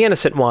because they're the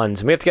innocent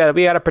ones. We got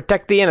to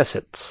protect the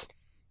innocents.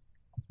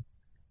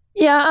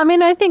 Yeah, I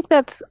mean, I think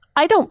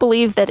I don't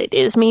believe that it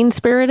is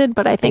mean-spirited,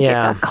 but I think it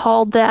got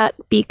called that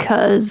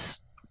because,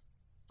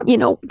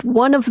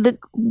 one of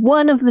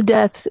the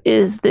deaths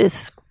is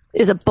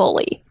a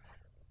bully.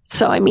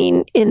 So, I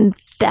mean, in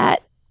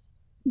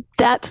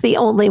that's the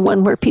only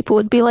one where people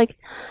would be like,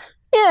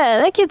 yeah,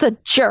 that kid's a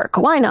jerk.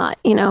 Why not?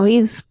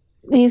 He's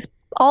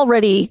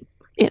already,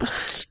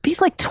 he's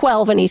like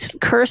 12 and he's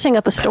cursing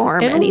up a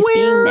storm and he's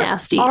being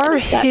nasty. Are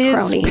and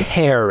his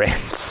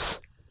parents?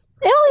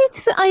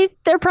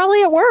 They're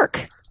probably at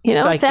work.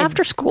 Like, it's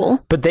after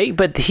school. But Peter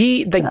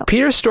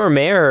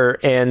Stormare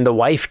and the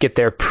wife get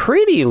there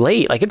pretty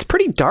late. Like it's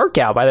pretty dark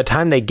out by the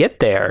time they get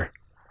there.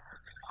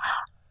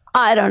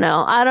 I don't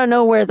know. I don't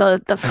know where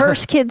the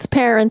first kid's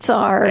parents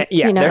are.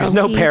 There's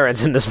no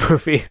parents in this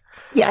movie.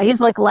 Yeah,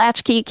 he's like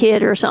latchkey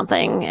kid or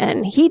something,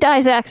 and he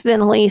dies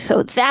accidentally,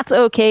 so that's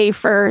okay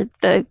for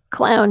the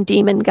clown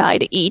demon guy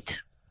to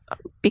eat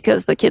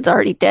because the kid's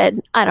already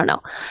dead. I don't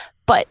know.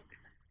 But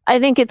I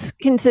think it's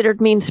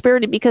considered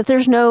mean-spirited because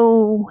there's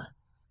no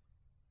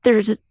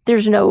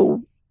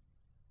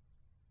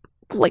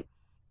like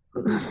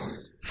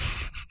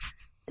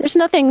there's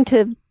nothing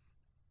to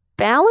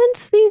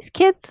balance these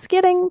kids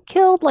getting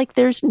killed. Like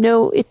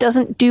it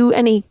doesn't do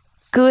any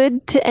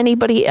good to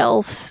anybody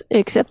else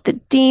except the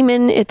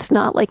demon. It's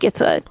not like it's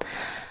a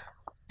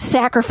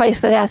sacrifice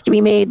that has to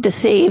be made to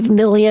save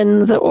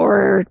millions,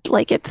 or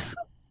like it's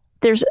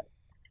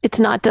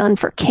not done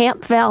for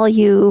camp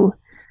value.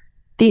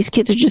 These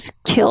kids are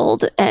just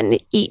killed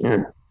and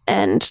eaten,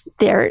 and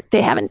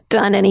they haven't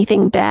done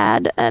anything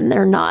bad, and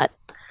they're not,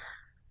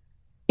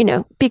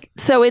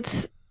 so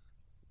it's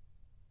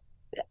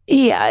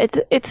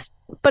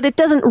but it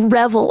doesn't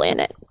revel in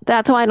it.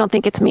 That's why I don't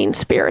think it's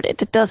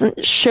mean-spirited. It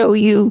doesn't show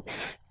you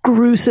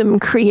gruesome,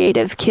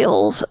 creative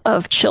kills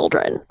of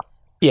children.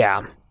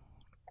 Yeah.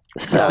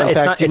 So, in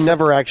fact, you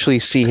never actually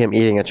see him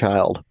eating a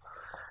child.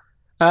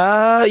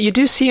 You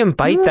do see him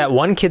bite that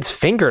one kid's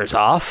fingers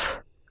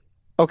off.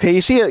 Okay,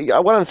 you see,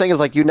 what I'm saying is,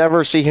 like, you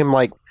never see him,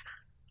 like,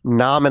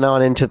 nomming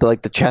on into the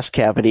chest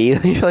cavity.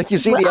 Like, you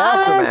see the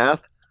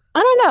aftermath. I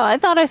don't know. I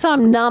thought I saw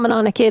him nomming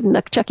on a kid in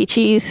the Chuck E.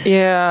 Cheese.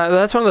 Yeah,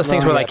 that's one of those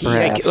things where he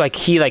covers.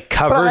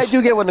 But I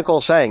do get what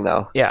Nicole's saying,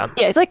 though. Yeah,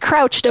 he's like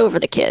crouched over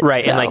the kid,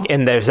 right? So.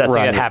 And there's that thing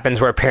that happens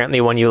where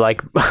apparently when you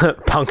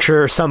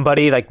puncture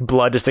somebody,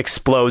 blood just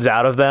explodes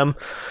out of them.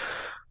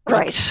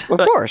 Right. Of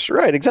course,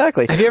 right,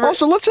 exactly.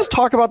 Also, let's just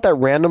talk about that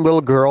random little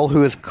girl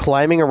who is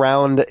climbing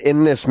around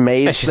in this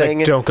maze and she's thing.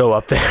 Like, don't go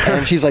up there.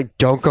 And she's like,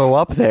 don't go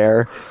up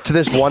there. To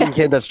this one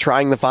kid that's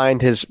trying to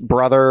find his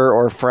brother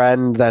or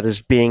friend that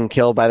is being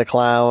killed by the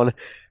clown.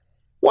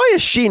 Why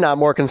is she not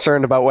more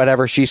concerned about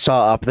whatever she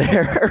saw up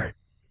there?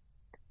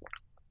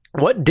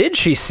 What did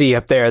she see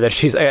up there that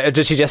she's...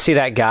 did she just see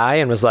that guy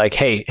and was like,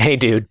 hey,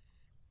 dude,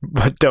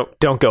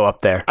 don't go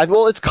up there?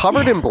 Well, it's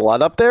covered in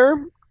blood up there.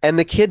 And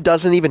the kid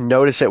doesn't even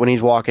notice it when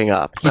he's walking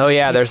up.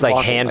 There's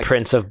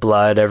handprints of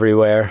blood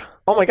everywhere.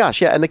 Oh my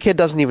gosh, yeah, and the kid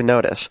doesn't even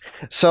notice.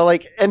 So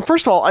and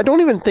first of all, I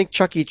don't even think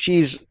Chuck E.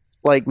 Cheese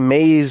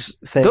maze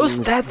things.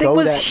 That thing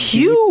was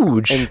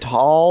huge and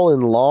tall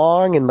and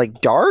long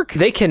and dark.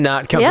 They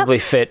cannot comfortably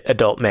fit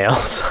adult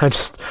males.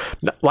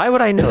 Why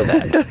would I know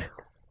that?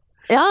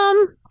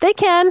 They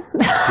can.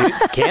 Dude,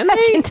 can they?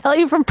 I can tell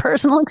you from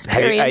personal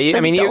experience.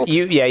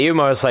 You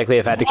most likely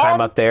have had to climb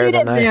up there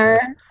than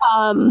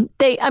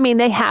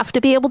They have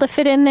to be able to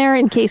fit in there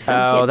in case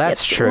some kid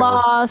gets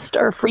lost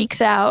or freaks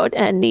out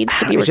and needs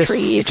to be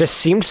retrieved. It just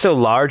seemed so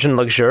large and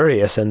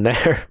luxurious in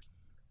there.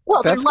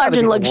 Well, that's large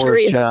and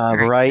luxurious. Job,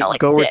 right?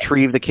 Go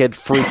retrieve the kid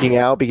freaking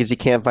out because he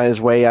can't find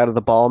his way out of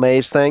the ball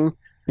maze thing.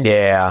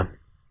 Yeah.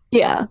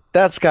 Yeah.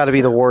 That's got to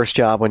be the worst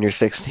job when you're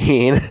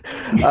 16.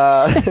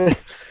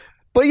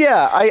 But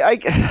yeah,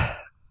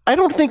 I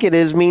don't think it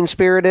is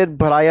mean-spirited,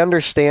 but I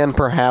understand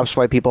perhaps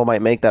why people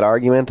might make that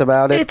argument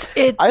about it.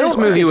 This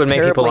movie would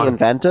make people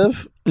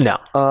inventive. No.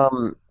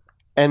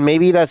 And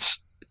maybe that's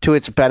to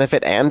its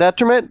benefit and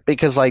detriment,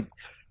 because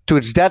to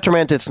its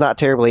detriment, it's not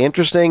terribly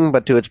interesting,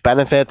 but to its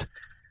benefit,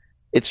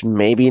 it's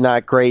maybe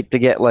not great to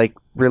get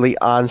really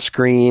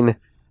on-screen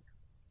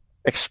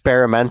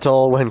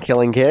experimental when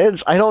killing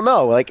kids. I don't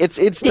know.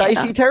 It's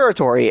dicey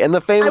territory. And the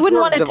famous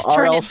words of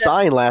R.L.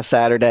 Stein last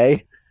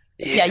Saturday.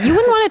 Yeah, you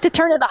wouldn't want it to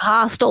turn into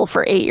Hostel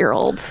for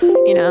 8-year-olds,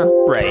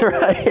 Right.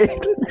 Right.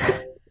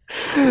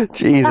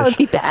 Jesus. That would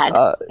be bad.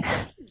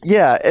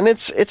 Yeah, and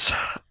it's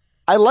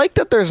I like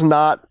that there's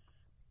not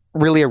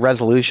really a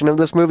resolution of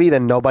this movie,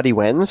 then nobody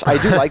wins.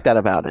 I do like that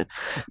about it.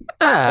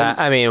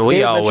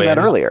 We all win that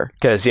earlier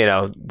because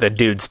the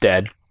dude's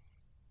dead.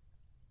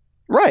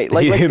 Right,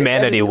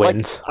 humanity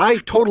wins. I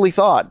totally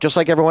thought, just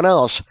like everyone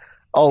else,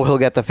 he'll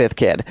get the fifth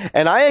kid,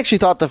 and I actually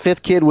thought the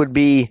fifth kid would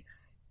be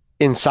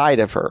inside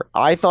of her.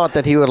 I thought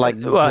that he would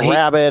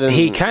grab it, and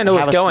he kind of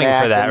was going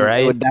for that,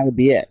 right? That would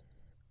be it.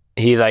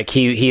 He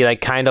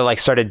kind of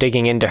started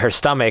digging into her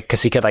stomach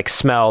because he could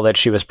smell that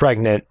she was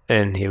pregnant,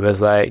 and he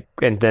was and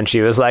then she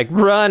was like,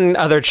 "Run,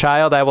 other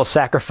child! I will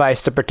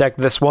sacrifice to protect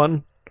this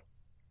one."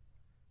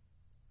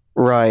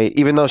 Right.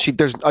 Even though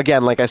there's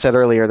again, like I said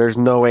earlier, there's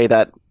no way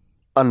that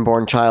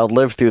unborn child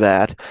lived through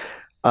that,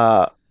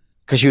 because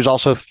she was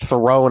also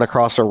thrown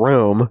across a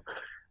room.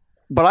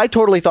 But I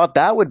totally thought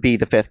that would be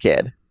the fifth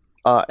kid.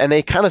 And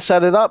they kind of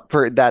set it up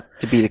for that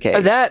to be the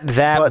case.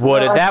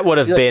 That would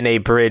have been a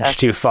bridge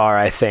too far,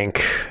 I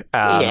think.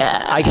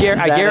 I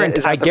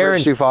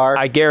guarantee too far.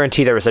 I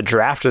guarantee there was a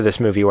draft of this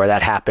movie where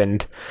that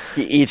happened.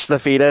 He eats the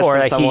fetus, or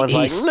and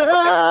someone's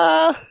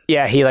nah.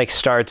 Yeah, he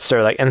starts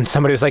and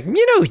somebody was like,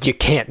 you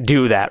can't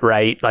do that,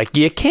 right?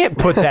 You can't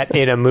put that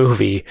in a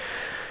movie.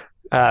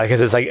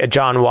 Because it's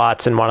John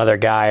Watts and one other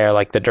guy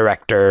are the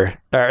director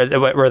or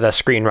the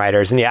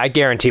screenwriters, and I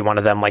guarantee one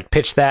of them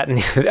pitched that, and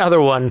the other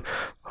one,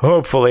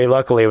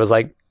 luckily, was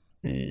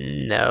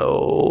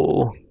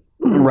no.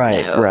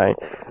 Right.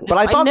 But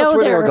I thought that's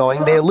where they were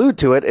going. They allude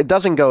to it. It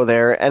doesn't go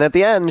there, and at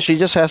the end, she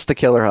just has to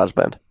kill her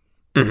husband.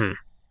 Mm-hmm.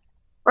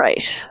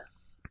 Right.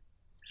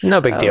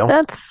 No big deal.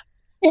 That's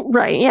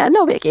right. Yeah,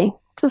 no biggie.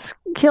 Just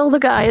kill the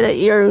guy that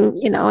you're,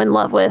 in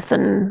love with,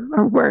 and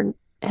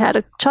had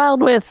a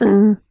child with,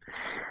 and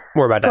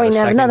we're about to have a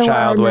second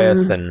child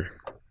with, and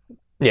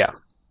yeah.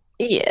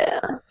 Yeah.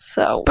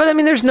 So, But I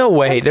mean, there's no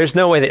way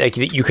that like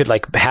you could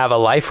like have a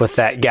life with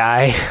that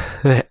guy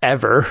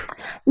ever.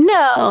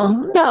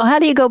 no. How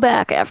do you go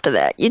back after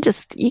that? You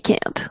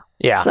can't.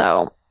 Yeah.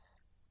 So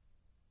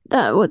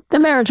the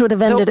marriage would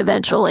have ended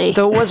eventually.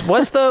 Though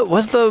was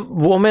the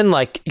woman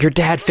like, your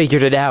dad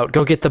figured it out?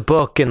 Go get the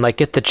book and like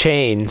get the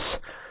chains.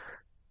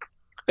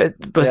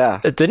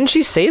 Didn't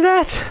she say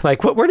that?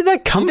 Like, where did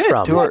that come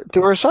from?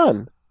 To her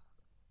son.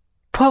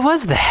 What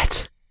was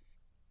that?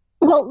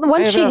 Well,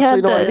 once she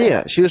had no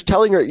idea. She was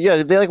telling her,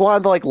 they like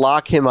wanted to like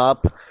lock him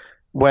up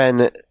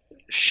when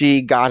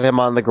she got him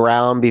on the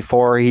ground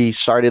before he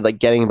started like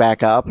getting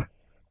back up.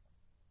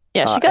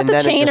 Yeah, she got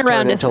the chain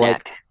around his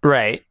neck.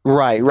 Right.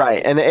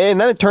 And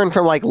then it turned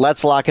from like,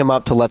 let's lock him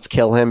up to let's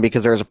kill him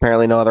because there's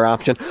apparently no other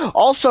option.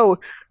 Also,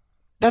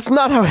 that's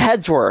not how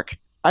heads work.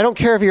 I don't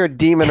care if you're a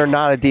demon or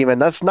not a demon.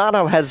 That's not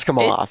how heads come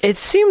off. It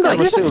seemed like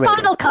there's a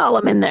spinal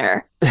column in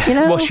there. You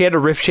know? Well, she had to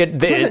rip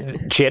shit.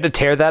 She had to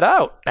tear that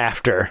out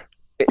after.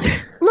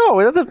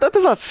 No, that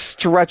does not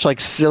stretch like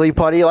silly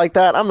putty like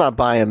that. I'm not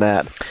buying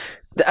that.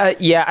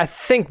 Yeah, I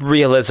think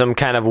realism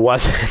kind of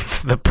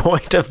wasn't the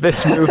point of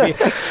this movie.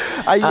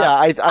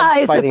 I'm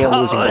fighting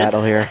a losing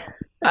battle here.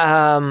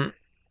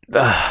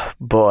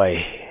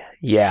 Boy,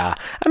 yeah.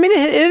 I mean,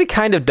 it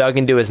kind of dug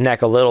into his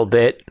neck a little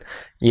bit,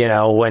 you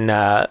know, when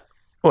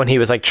he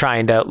was like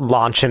trying to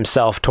launch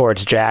himself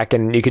towards Jack,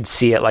 and you could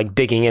see it like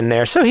digging in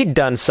there. So he'd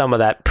done some of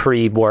that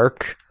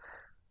pre-work.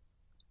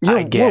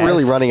 I guess. We're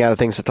really running out of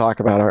things to talk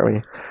about, aren't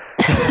we?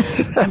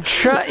 I'm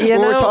trying.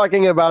 We're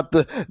talking about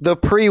the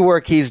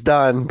pre-work he's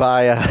done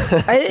by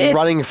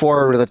running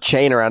forward with a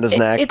chain around his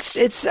neck.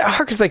 It's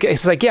hard because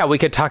it's like yeah, we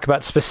could talk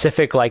about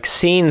specific like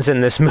scenes in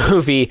this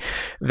movie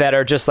that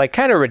are just like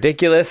kind of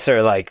ridiculous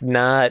or like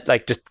not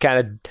like just kind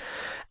of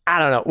I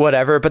don't know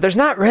whatever. But there's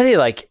not really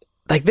like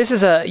this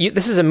is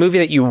a movie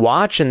that you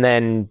watch and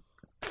then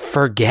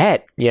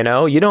forget. You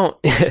know, you don't.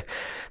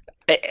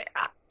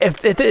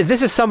 If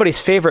this is somebody's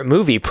favorite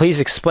movie, please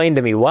explain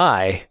to me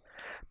why.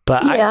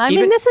 But yeah, I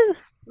mean, this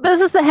is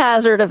the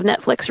hazard of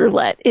Netflix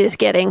roulette, is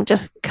getting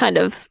just kind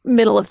of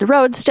middle of the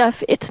road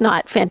stuff. It's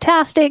not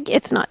fantastic.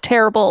 It's not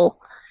terrible.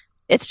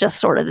 It's just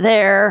sort of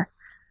there.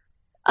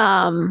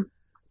 You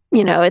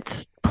know,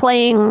 it's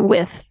playing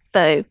with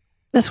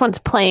this one's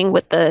playing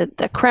with the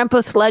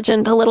Krampus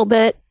legend a little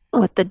bit,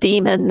 with the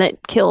demon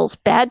that kills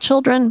bad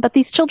children, but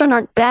these children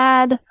aren't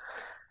bad.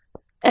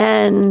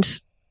 And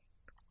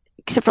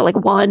except for like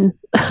one.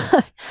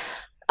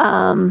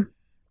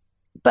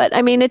 But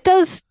I mean, it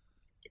does.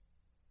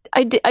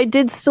 I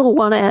did still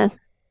want to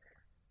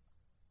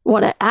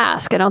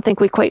ask. I don't think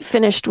we quite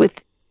finished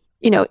with,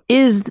 you know,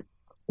 is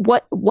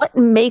what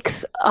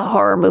makes a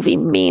horror movie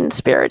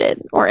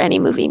mean-spirited, or any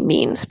movie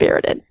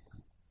mean-spirited?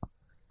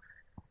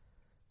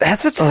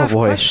 That's a tough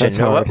question.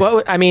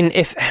 What I mean,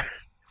 if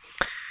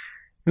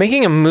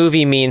making a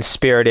movie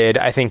mean-spirited,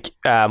 I think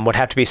would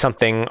have to be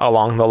something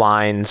along the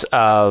lines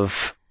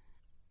of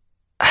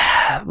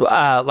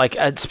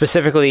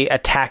specifically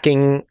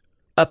attacking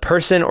a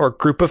person or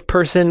group of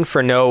person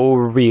for no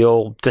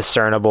real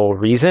discernible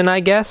reason, I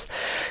guess.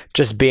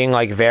 Just being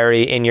like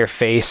very in your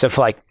face of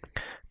like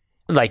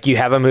you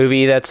have a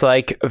movie that's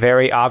like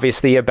very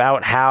obviously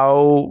about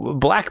how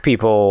black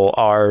people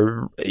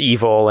are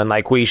evil and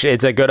like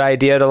it's a good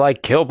idea to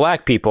like kill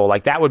black people.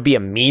 Like that would be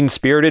a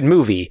mean-spirited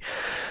movie.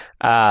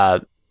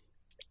 I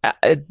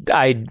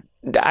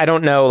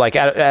don't know. Like,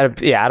 I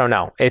don't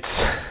know.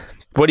 It's,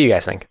 what do you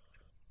guys think?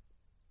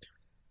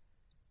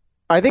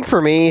 I think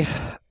for me,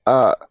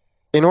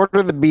 in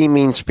order to be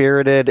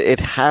mean-spirited,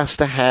 it has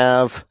to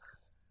have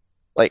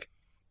like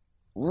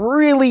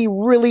really,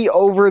 really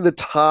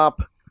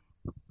over-the-top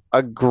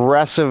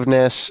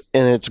aggressiveness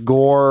in its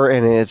gore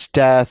and in its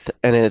death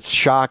and in its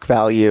shock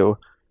value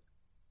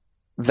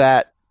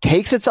that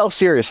takes itself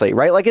seriously,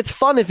 right? Like, it's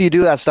fun if you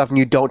do that stuff and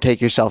you don't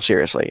take yourself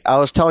seriously. I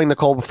was telling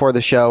Nicole before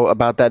the show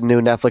about that new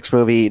Netflix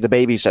movie, The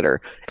Babysitter.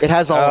 It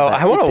has all of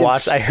that. I want to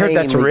watch. I heard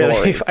that's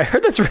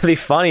really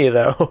funny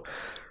though.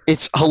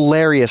 It's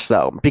hilarious,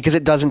 though, because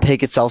it doesn't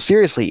take itself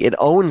seriously. It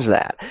owns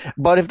that.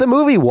 But if the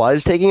movie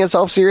was taking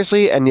itself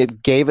seriously and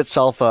it gave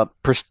itself a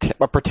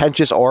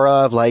pretentious aura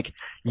of like,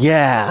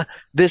 yeah,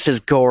 this is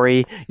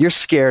gory, you're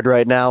scared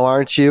right now,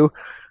 aren't you?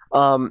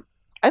 I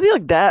feel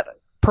like that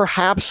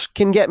perhaps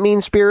can get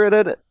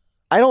mean-spirited.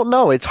 I don't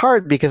know. It's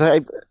hard because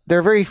there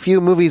are very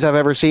few movies I've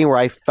ever seen where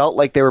I felt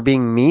like they were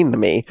being mean to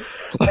me.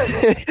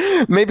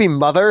 Maybe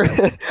Mother.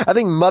 I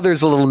think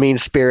Mother's a little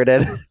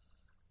mean-spirited.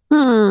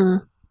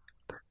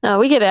 No,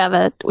 we could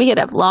have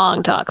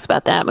long talks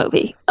about that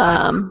movie.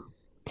 But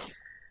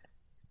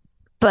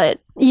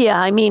yeah,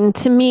 I mean,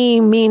 to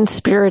me,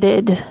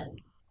 mean-spirited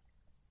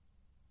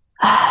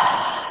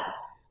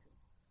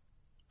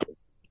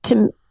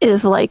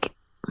is like,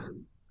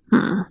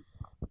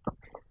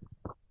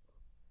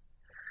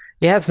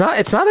 Yeah, it's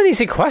not an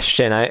easy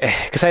question.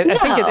 Because I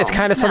think it's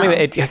kind of something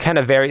that it kind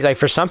of varies. Like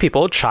for some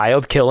people,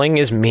 child killing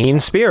is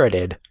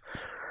mean-spirited.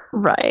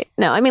 Right.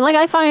 No, I mean, like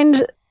I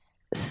find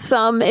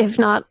some, if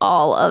not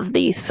all, of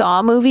the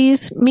Saw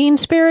movies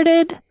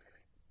mean-spirited.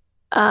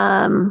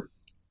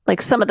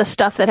 Like some of the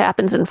stuff that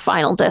happens in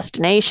Final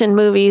Destination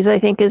movies, I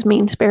think, is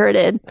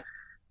mean-spirited.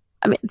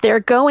 I mean, they're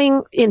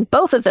going in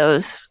both of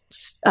those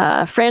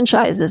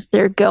franchises.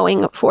 They're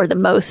going for the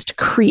most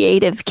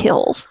creative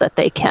kills that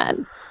they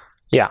can.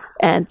 Yeah,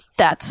 and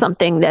that's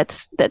something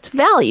that's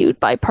valued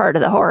by part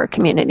of the horror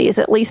community. Is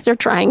at least they're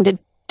trying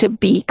to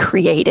be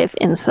creative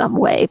in some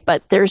way.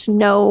 But there's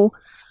no.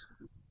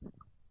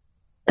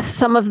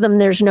 Some of them,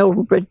 there's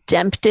no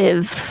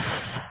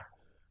redemptive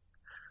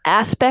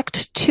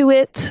aspect to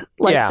it.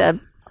 Like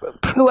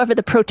whoever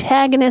the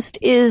protagonist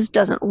is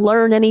doesn't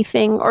learn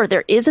anything, or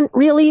there isn't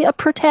really a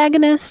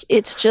protagonist.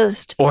 It's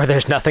just... Or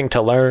there's nothing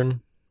to learn.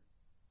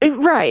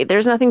 Right.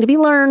 There's nothing to be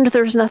learned.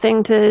 There's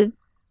nothing to...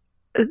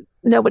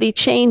 Nobody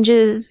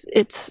changes.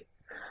 It's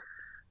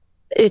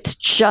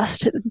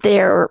just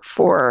there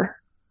for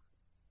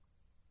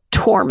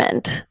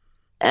torment.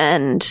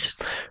 And...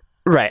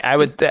 Right. I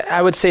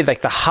would say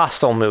like the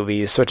Hostel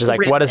movies, which is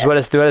like, what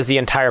is the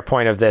entire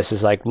point of this?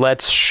 Is like,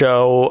 let's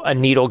show a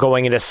needle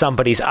going into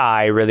somebody's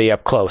eye really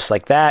up close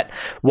like that.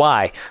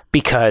 Why?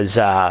 Because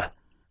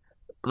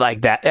like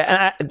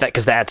that,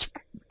 because that's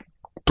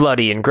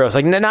bloody and gross.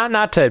 Like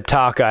not to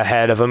talk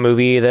ahead of a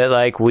movie that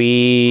like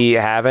we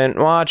haven't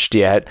watched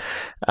yet.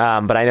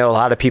 But I know a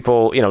lot of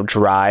people,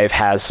 Drive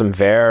has some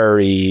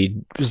very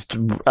there's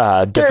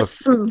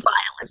some violence.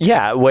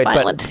 Yeah.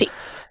 Violent scene.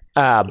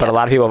 But a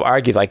lot of people have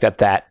argued like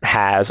that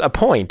has a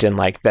point, and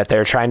like that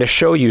they're trying to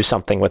show you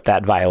something with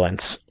that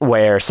violence,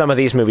 where some of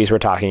these movies we're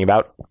talking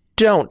about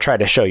don't try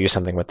to show you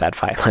something with that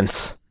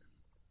violence.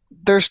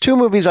 There's two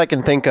movies I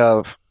can think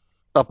of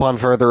upon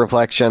further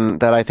reflection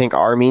that I think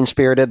are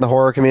mean-spirited in the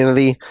horror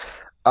community.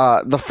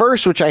 The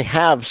first, which I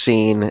have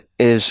seen,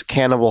 is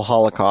Cannibal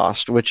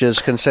Holocaust, which is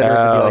considered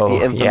to be like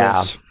the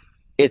infamous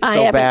it's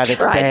so bad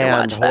it's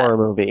banned horror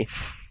movie.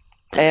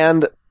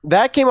 And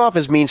that came off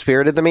as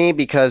mean-spirited to me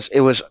because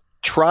it was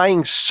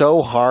trying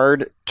so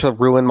hard to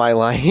ruin my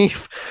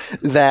life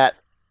that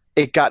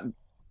it got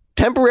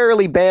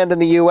temporarily banned in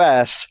the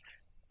US,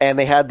 and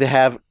they had to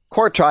have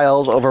court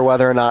trials over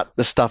whether or not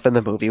the stuff in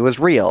the movie was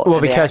real. Well,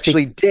 and because they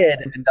actually did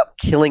end up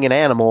killing an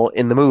animal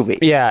in the movie.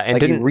 Yeah, and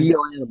like a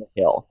real animal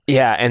kill.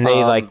 Yeah, and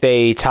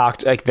they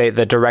talked like the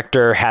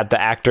director had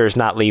the actors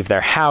not leave their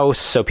house,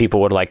 so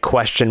people would like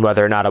question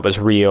whether or not it was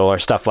real or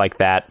stuff like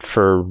that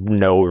for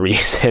no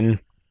reason.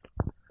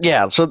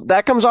 Yeah, so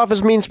that comes off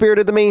as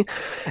mean-spirited to me.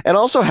 And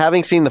also,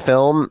 having seen the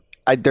film,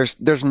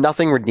 there's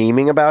nothing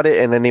redeeming about it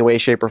in any way,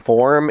 shape, or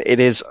form. It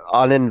is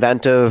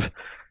uninventive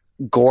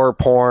gore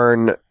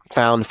porn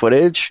found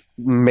footage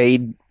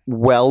made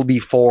well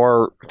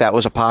before that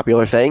was a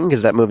popular thing,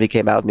 because that movie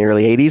came out in the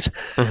early 80s.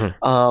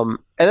 Mm-hmm.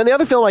 And then the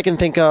other film I can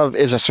think of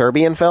is a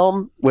Serbian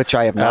film, which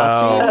I have not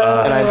seen.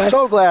 And I'm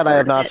so glad I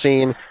have not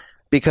seen,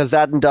 because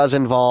that does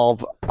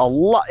involve a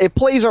lot. It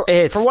plays,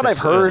 from what I've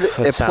heard,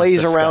 it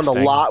plays around a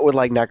lot with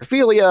like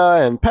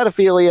necrophilia and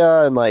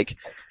pedophilia and like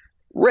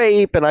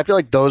rape. And I feel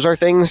like those are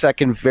things that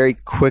can very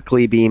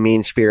quickly be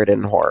mean-spirited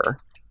in horror.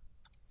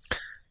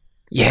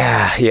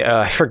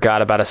 Yeah, I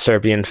forgot about a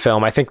Serbian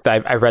film. I think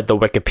I read the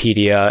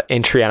Wikipedia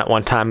entry on it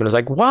one time and was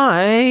like,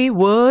 why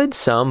would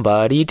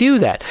somebody do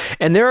that?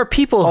 And there are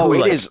people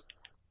who is.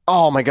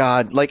 Oh my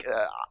God. Like,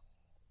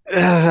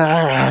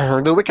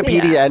 the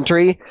Wikipedia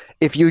entry,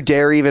 if you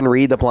dare even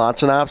read the plot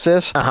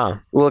synopsis,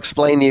 will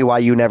explain to you why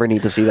you never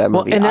need to see that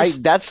movie.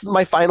 That's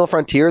my final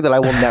frontier that I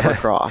will never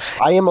cross.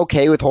 I am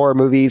okay with horror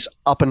movies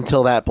up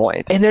until that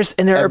point. And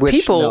there are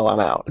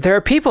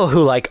people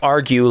who like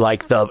argue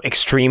like the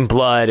extreme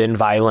blood and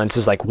violence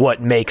is like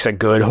what makes a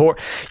good horror.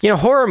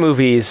 Horror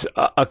movies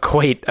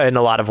equate in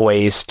a lot of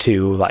ways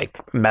to like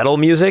metal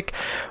music,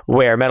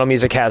 where metal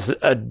music has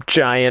a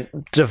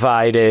giant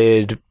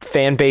divided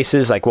fan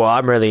bases. Like, well,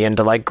 I'm really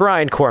into like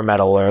grindcore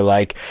metal or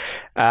like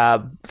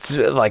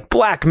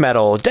black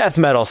metal, death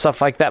metal,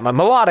 stuff like that.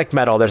 Melodic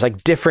metal, there's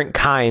like different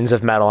kinds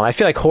of metal, and I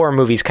feel like horror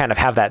movies kind of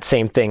have that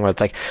same thing where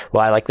it's like,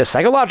 well, I like the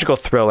psychological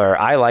thriller,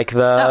 I like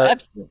the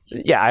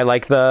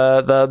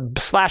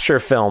slasher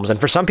films, and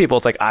for some people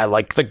it's like, I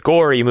like the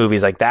gory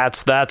movies, like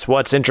that's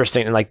what's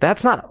interesting, and like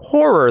that's not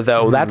horror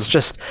though. That's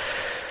just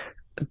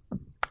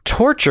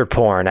torture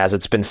porn, as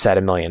it's been said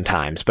a million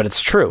times, but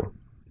it's true.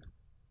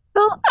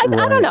 Well, I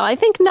don't know. I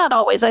think not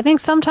always. I think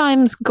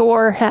sometimes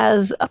gore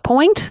has a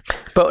point.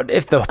 But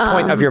if the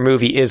point of your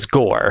movie is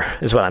gore,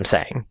 is what I'm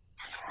saying.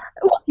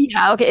 Well,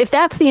 yeah, okay. If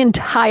that's the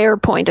entire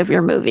point of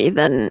your movie,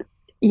 then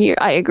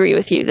I agree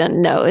with you.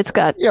 Then no, it's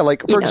got... Yeah,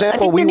 like, for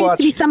example, there needs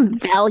to be some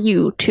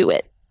value to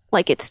it.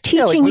 Like, it's teaching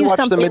you something. We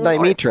watched The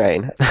Midnight Meat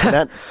Train.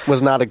 That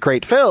was not a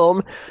great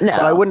film, but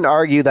I wouldn't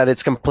argue that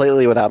it's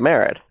completely without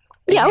merit.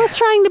 Yeah, I was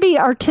trying to be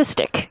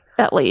artistic,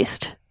 at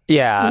least.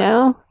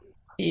 Yeah.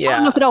 Yeah. I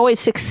don't know if it always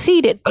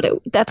succeeded, but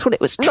that's what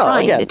it was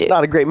trying to do.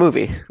 Not a great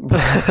movie.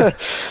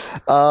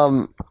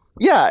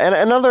 Yeah, and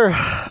another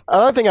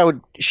thing I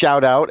would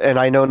shout out, and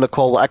I know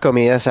Nicole will echo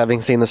me as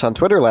having seen this on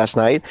Twitter last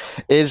night,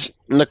 is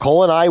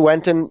Nicole and I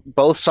went and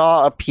both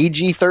saw a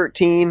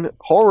PG-13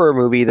 horror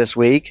movie this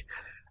week,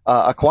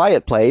 A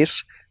Quiet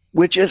Place,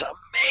 which is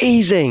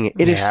amazing.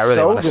 It is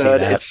so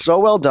good. It's so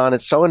well done.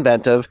 It's so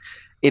inventive.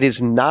 It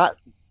is not.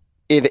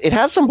 It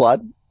has some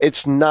blood.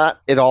 It's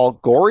not at all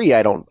gory.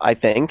 I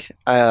think,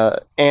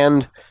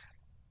 and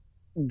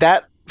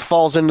that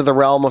falls into the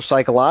realm of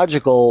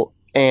psychological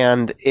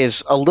and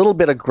is a little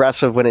bit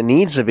aggressive when it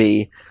needs to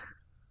be,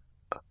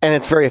 and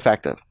it's very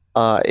effective.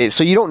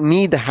 So you don't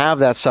need to have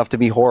that stuff to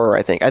be horror,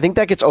 I think. I think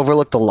that gets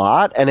overlooked a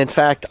lot, and in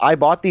fact, I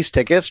bought these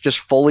tickets just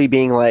fully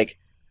being like,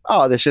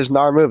 oh, this isn't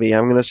our movie.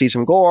 I'm going to see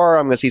some gore.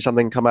 I'm going to see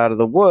something come out of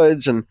the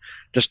woods and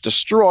just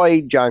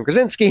destroy John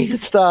Krasinski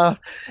and stuff.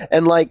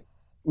 And like,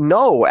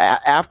 no,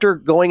 after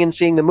going and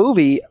seeing the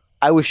movie,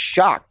 I was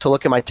shocked to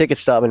look at my ticket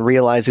stub and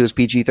realize it was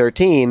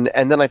PG-13,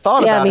 and then I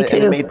thought about it,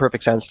 and it made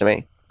perfect sense to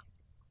me.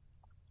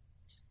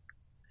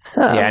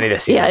 So yeah, I need to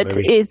see that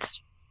movie.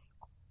 It's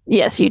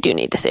yes, you do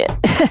need to see it.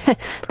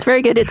 It's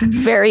very good. It's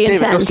very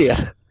David, intense. go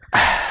see it.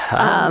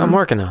 I'm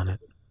working on it.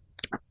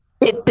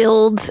 It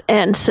builds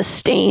and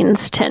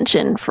sustains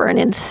tension for an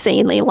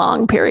insanely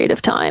long period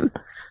of time.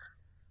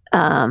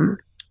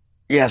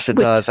 Yes, it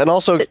does. And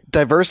also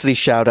diversity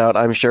shout out,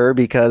 I'm sure,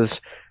 because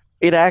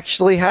it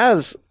actually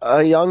has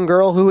a young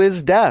girl who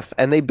is deaf,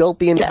 and they built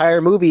the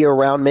entire movie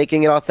around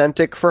making it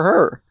authentic for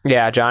her.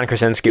 Yeah, John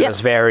Krasinski was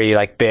very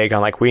big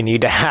on we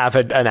need to have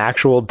an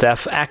actual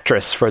deaf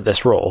actress for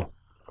this role.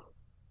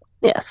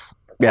 Yes.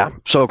 Yeah,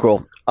 so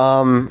cool.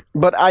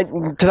 But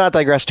to not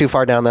digress too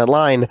far down that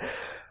line,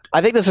 I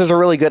think this is a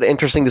really good,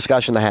 interesting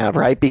discussion to have,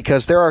 right?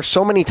 Because there are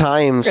so many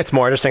times it's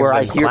more interesting where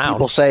than I hear Clown.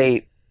 people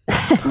say,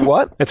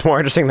 what? It's more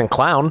interesting than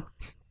Clown.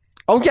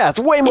 Oh, yeah, it's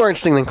way more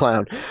interesting than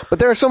Clown. But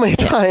there are so many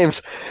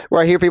times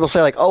where I hear people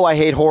say, oh, I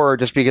hate horror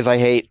just because I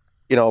hate,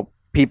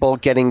 people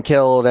getting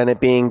killed and it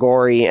being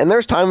gory. And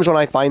there's times when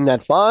I find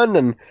that fun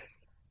and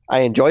I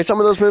enjoy some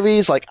of those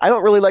movies. I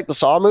don't really like the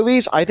Saw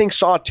movies. I think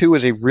Saw 2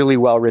 is a really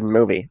well-written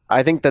movie.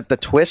 I think that the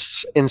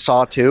twists in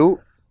Saw 2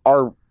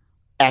 are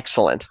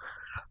excellent.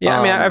 Yeah,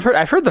 I mean,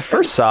 I've heard the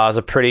first Saw is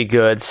a pretty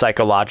good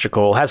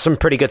has some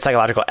pretty good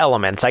psychological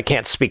elements. I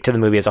can't speak to the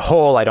movie as a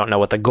whole. I don't know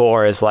what the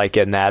gore is like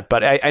in that,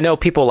 but I know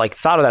people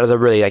thought of that as a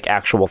really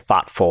actual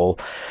thoughtful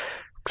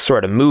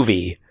sort of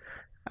movie.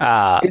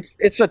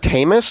 It's a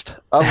tamest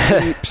of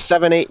the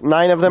 7, 8,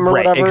 9 of them or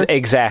right, whatever.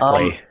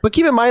 Exactly. But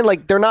keep in mind,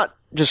 they're not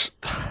just.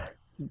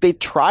 They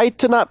try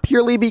to not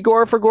purely be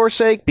gore for gore's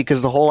sake,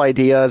 because the whole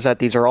idea is that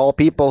these are all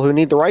people who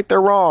need to right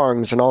their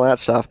wrongs and all that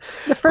stuff.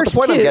 The first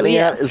point two, I'm getting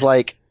at is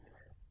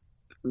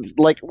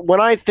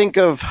when I think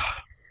of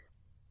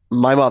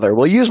my mother,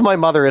 we'll use my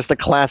mother as the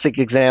classic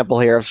example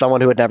here of someone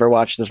who had never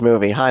watched this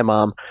movie. Hi,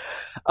 Mom.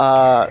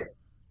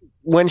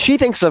 When she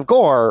thinks of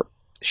gore,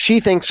 she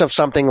thinks of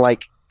something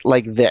like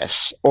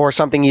this, or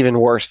something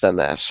even worse than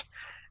this.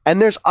 And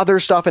there's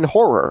other stuff in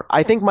horror.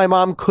 I think my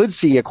mom could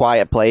see A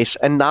Quiet Place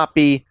and not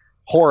be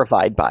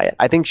horrified by it.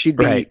 I think she'd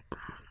be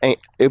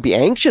be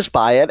anxious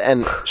by it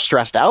and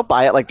stressed out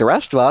by it like the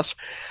rest of us.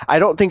 I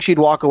don't think she'd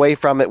walk away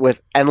from it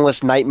with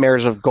endless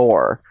nightmares of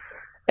gore.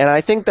 And I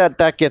think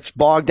that gets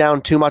bogged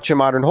down too much in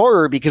modern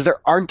horror because there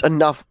aren't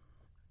enough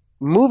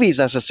movies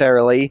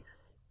necessarily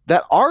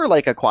that are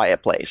like A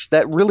Quiet Place,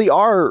 that really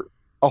are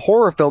a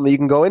horror film that you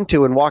can go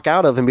into and walk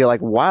out of and be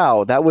like,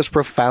 wow, that was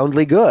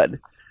profoundly good.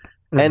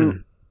 Mm-hmm.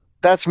 And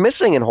that's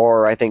missing in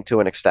horror, I think,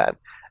 to an extent.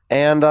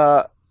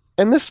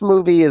 And this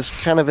movie is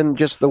kind of in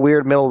just the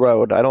weird middle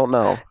road. I don't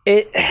know.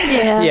 It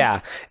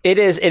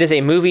is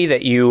a movie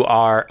that you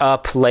are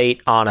up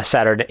late on a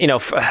Saturday.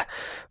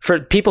 For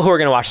people who are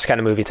going to watch this kind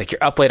of movie, it's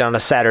you're up late on a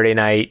Saturday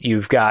night.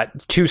 You've got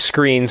two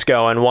screens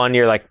going. One,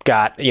 you're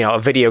got a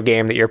video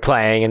game that you're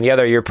playing, and the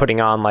other, you're putting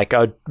on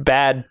a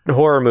bad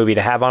horror movie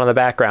to have on in the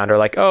background, or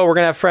oh, we're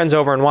going to have friends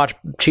over and watch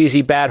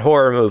cheesy bad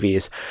horror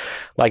movies.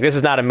 This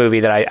is not a movie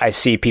that I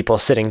see people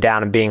sitting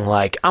down and being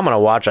I'm going to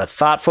watch a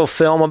thoughtful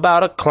film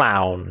about a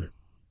clown.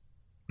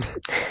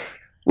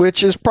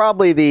 Which is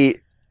probably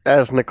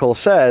as Nicole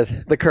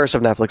said, the curse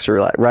of Netflix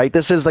roulette, right?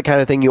 This is the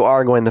kind of thing you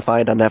are going to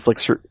find on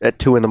Netflix at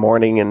 2 a.m.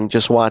 and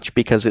just watch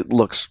because it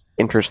looks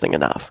interesting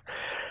enough.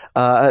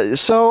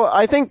 So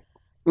I think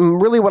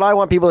really what I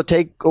want people to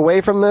take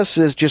away from this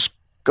is just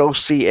go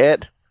see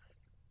it.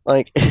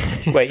 Wait,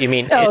 you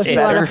mean if you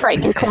want a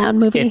frightening clown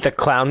movie? It's a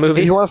clown movie?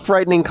 If you want a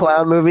frightening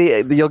clown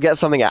movie, you'll get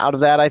something out of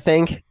that, I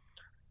think.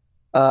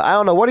 I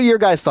don't know. What are your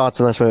guys'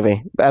 thoughts on this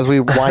movie as we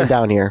wind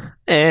down here?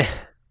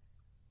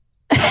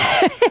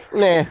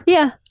 Nah.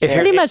 Yeah,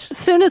 pretty much. As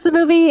soon as the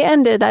movie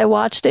ended, I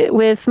watched it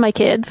with my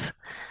kids.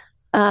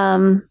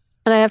 And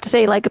I have to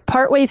say,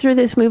 partway through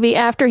this movie,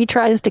 after he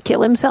tries to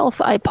kill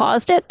himself, I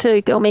paused it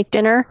to go make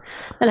dinner,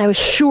 and I was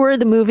sure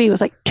the movie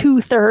was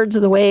 2/3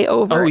 of the way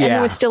over, and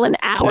there was still an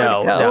hour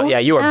to go. No,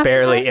 you were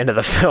barely into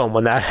the film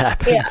when that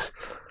happens.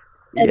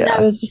 Yeah. And I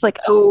was just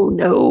oh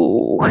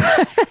no.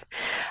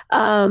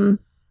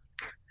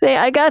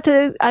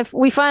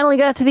 We finally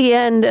got to the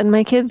end, and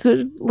my kids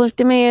looked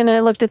at me, and I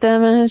looked at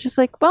them, and I was just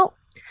well,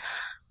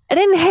 I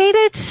didn't hate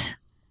it,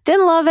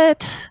 didn't love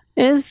it.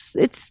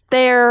 It's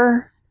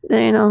there.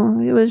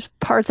 It was,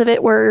 parts of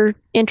it were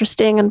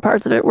interesting, and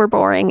parts of it were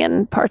boring,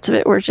 and parts of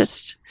it were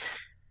just,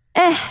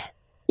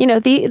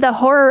 the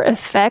horror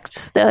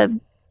effects, the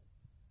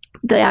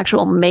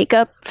actual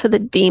makeup for the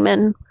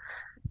demon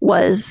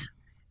was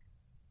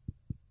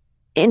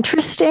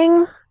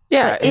interesting.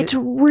 Yeah, it's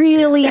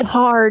really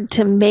hard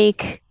to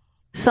make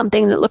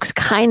something that looks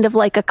kind of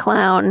like a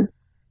clown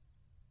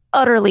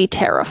utterly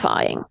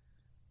terrifying.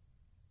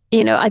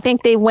 I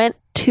think they went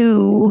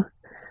too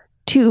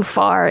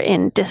far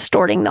in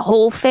distorting the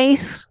whole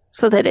face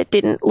so that it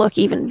didn't look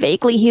even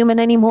vaguely human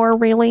anymore,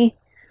 really.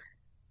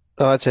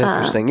 Oh, that's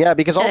interesting. Yeah,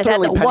 because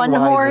ultimately it had the one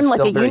horn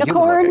like a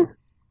unicorn.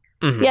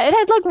 Mm-hmm. Yeah, it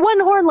had like one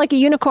horn like a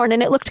unicorn,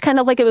 and it looked kind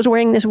of like it was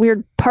wearing this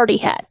weird party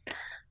hat.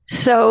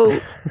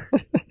 So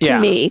to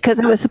me, because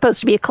it was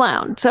supposed to be a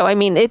clown. So I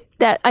mean,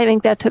 I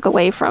think that took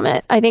away from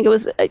it. I think it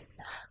was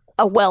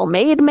a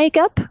well-made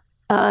makeup.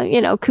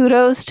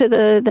 Kudos to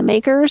the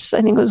makers.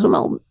 I think it was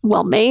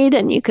well made,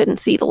 and you couldn't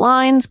see the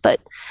lines, but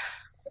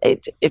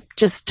it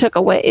just took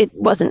away. It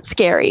wasn't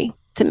scary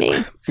to me.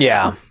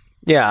 So.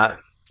 Yeah.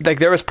 Like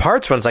there was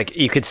parts when it's like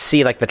you could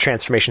see like the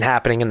transformation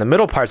happening in the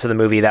middle parts of the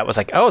movie. That was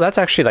like, oh, that's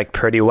actually like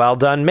pretty well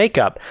done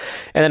makeup.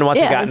 And then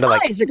once it got into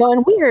like, eyes are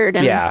going weird.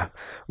 And...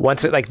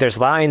 once it like there's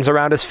lines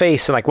around his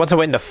face, and like once it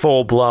went into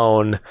full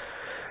blown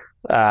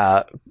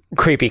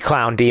creepy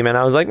clown demon,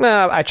 I was like,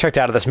 nah, I checked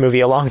out of this movie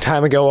a long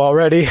time ago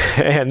already,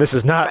 and this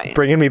is not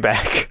bringing me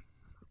back.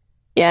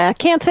 Yeah,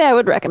 can't say I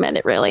would recommend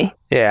it, really.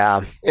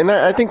 Yeah. And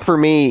I think for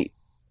me,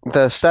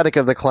 the aesthetic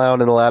of the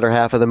clown in the latter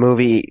half of the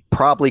movie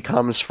probably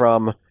comes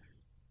from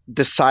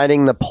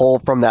deciding to pull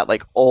from that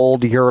like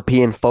old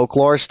European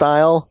folklore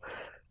style,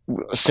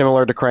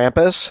 similar to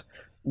Krampus,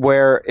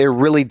 where it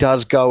really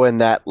does go in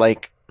that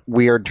like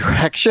weird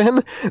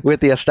direction with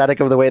the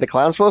aesthetic of the way the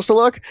clown's supposed to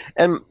look.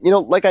 And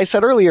like I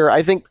said earlier,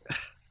 I think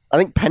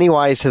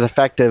Pennywise is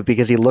effective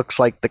because he looks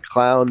like the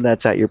clown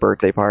that's at your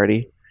birthday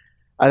party.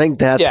 I think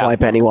that's why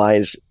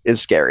Pennywise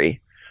is scary.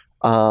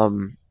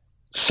 Because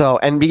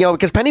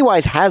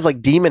Pennywise has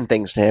like demon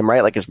things to him,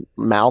 right? Like his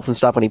mouth and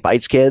stuff when he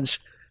bites kids.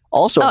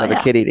 Also another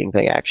kid-eating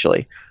thing,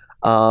 actually.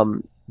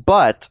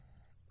 But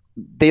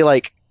they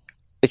like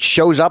it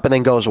shows up and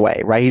then goes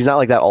away, right? He's not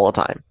like that all the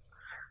time.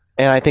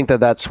 And I think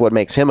that's what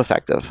makes him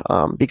effective,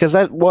 because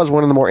that was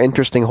one of the more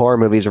interesting horror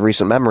movies of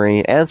recent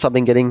memory, and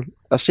something getting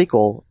a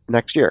sequel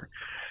next year.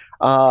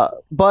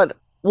 But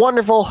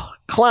wonderful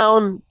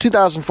Clown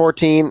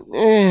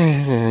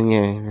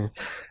 2014.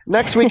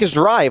 Next week is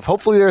Drive.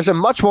 Hopefully there's a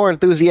much more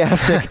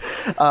enthusiastic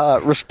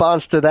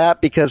response to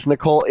that, because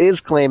Nicole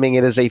is claiming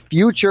it is a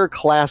future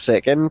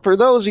classic. And for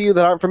those of you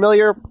that aren't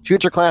familiar,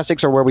 future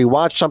classics are where we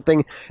watch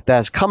something that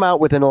has come out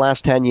within the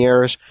last 10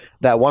 years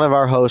that one of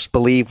our hosts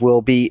believe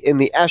will be in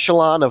the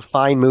echelon of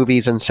fine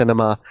movies and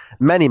cinema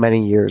many,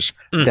 many years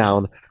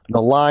down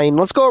the line.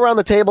 Let's go around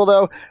the table,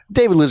 though.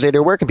 David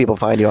Luzader, where can people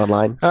find you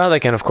online? They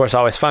can, of course,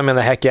 always find me on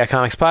the Heck Yeah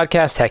Comics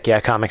podcast,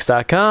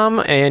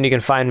 heckyeahcomics.com, and you can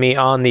find me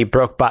on the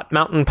Brokebot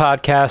Mountain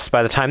podcast.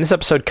 By the time this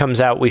episode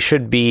comes out, we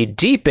should be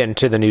deep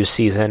into the new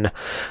season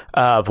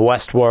of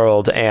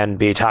Westworld and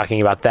be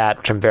talking about that,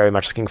 which I'm very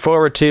much looking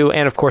forward to.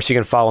 And, of course, you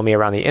can follow me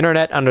around the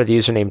internet under the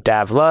username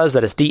Davluz.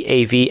 That is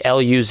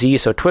DAVLUZ.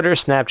 So Twitter,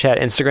 Snapchat,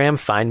 Instagram,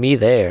 find me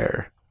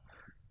there.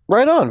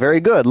 Right on.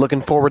 Very good.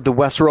 Looking forward to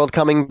Westworld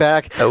coming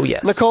back. Oh,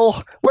 yes. Nicole,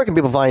 where can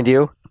people find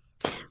you?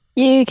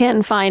 You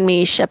can find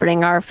me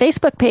shepherding our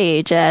Facebook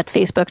page at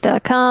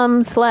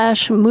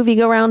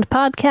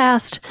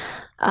facebook.com/moviegoroundpodcast.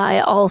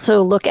 I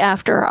also look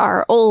after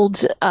our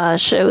old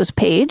shows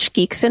page,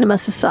 Geek Cinema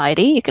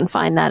Society. You can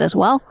find that as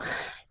well.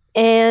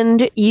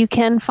 And you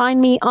can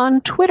find me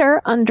on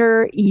Twitter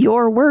under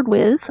Your Word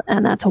Whiz,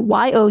 and that's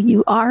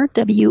YOURWORDWHIZ.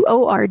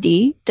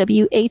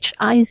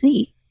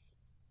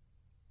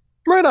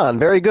 Right on.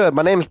 Very good.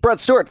 My name is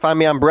Brett Stewart. Find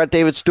me on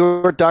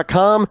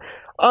BrettDavidStewart.com,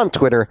 on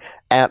Twitter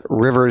at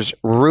Rivers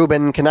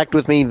Rubin. Connect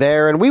with me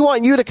there, and we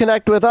want you to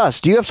connect with us.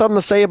 Do you have something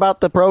to say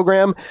about the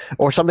program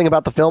or something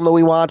about the film that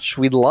we watch?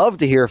 We'd love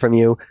to hear from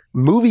you.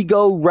 Movie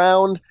Go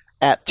Round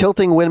at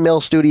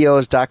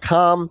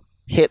TiltingWindmillStudios.com.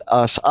 Hit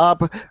us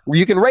up.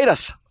 You can rate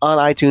us on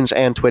iTunes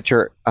and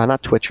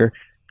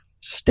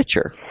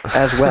Stitcher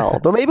as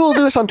well. Though maybe we'll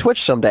do this on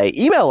Twitch someday.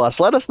 Email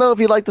us. Let us know if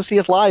you'd like to see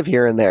us live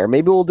here and there.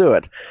 Maybe we'll do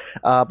it.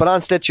 But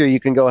on Stitcher,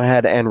 you can go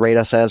ahead and rate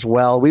us as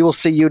well. We will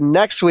see you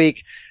next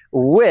week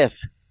with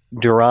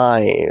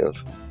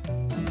Drive.